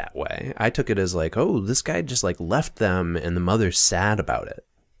take it that way. I took it as like, oh, this guy just like left them and the mother's sad about it.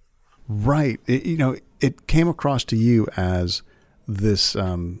 Right. It came across to you as this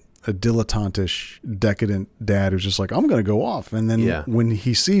a dilettantish, decadent dad who's just like, I'm going to go off. And then when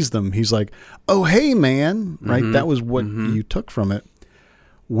he sees them, he's like, oh, hey, man. Right. Mm-hmm. That was what you took from it.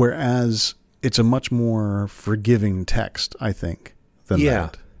 Whereas it's a much more forgiving text, I think, than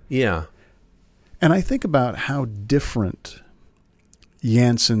that. Yeah. And I think about how different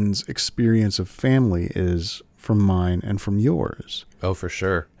Yancey's experience of family is from mine and from yours. Oh, for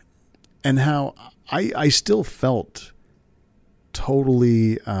sure. And how I still felt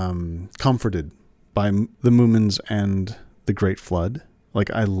totally comforted by the Moomins and the Great Flood.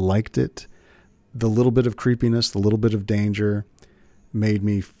 Like, I liked it. The little bit of creepiness, the little bit of danger made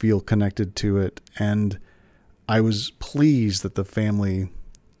me feel connected to it. And I was pleased that the family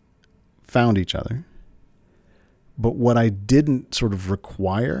found each other. But what I didn't sort of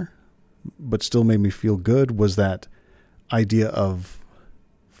require, but still made me feel good, was that idea of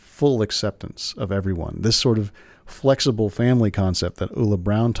full acceptance of everyone. This sort of flexible family concept that Ula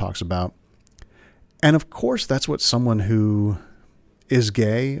Brown talks about. And of course, that's what someone who is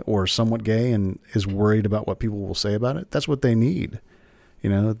gay or somewhat gay and is worried about what people will say about it, that's what they need. You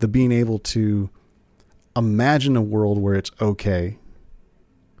know, the being able to imagine a world where it's okay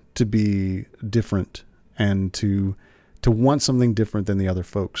to be different and to want something different than the other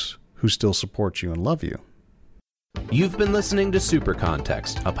folks who still support you and love you. You've been listening to Super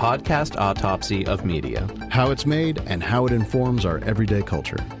Context, a podcast autopsy of media. How it's made and how it informs our everyday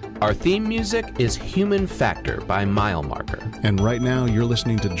culture. Our theme music is Human Factor by Mile Marker. And right now you're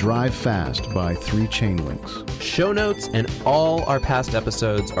listening to Drive Fast by 3 Chain Links. Show notes and all our past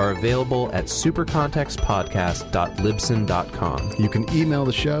episodes are available at supercontextpodcast.libsyn.com. You can email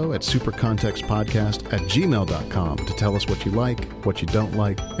the show at supercontextpodcast@gmail.com to tell us what you like, what you don't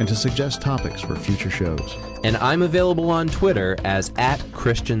like, and to suggest topics for future shows. And I'm available on Twitter as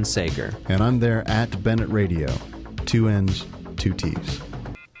 @Christian Sager. And I'm there @Bennett Radio. 2 N's, 2 T's.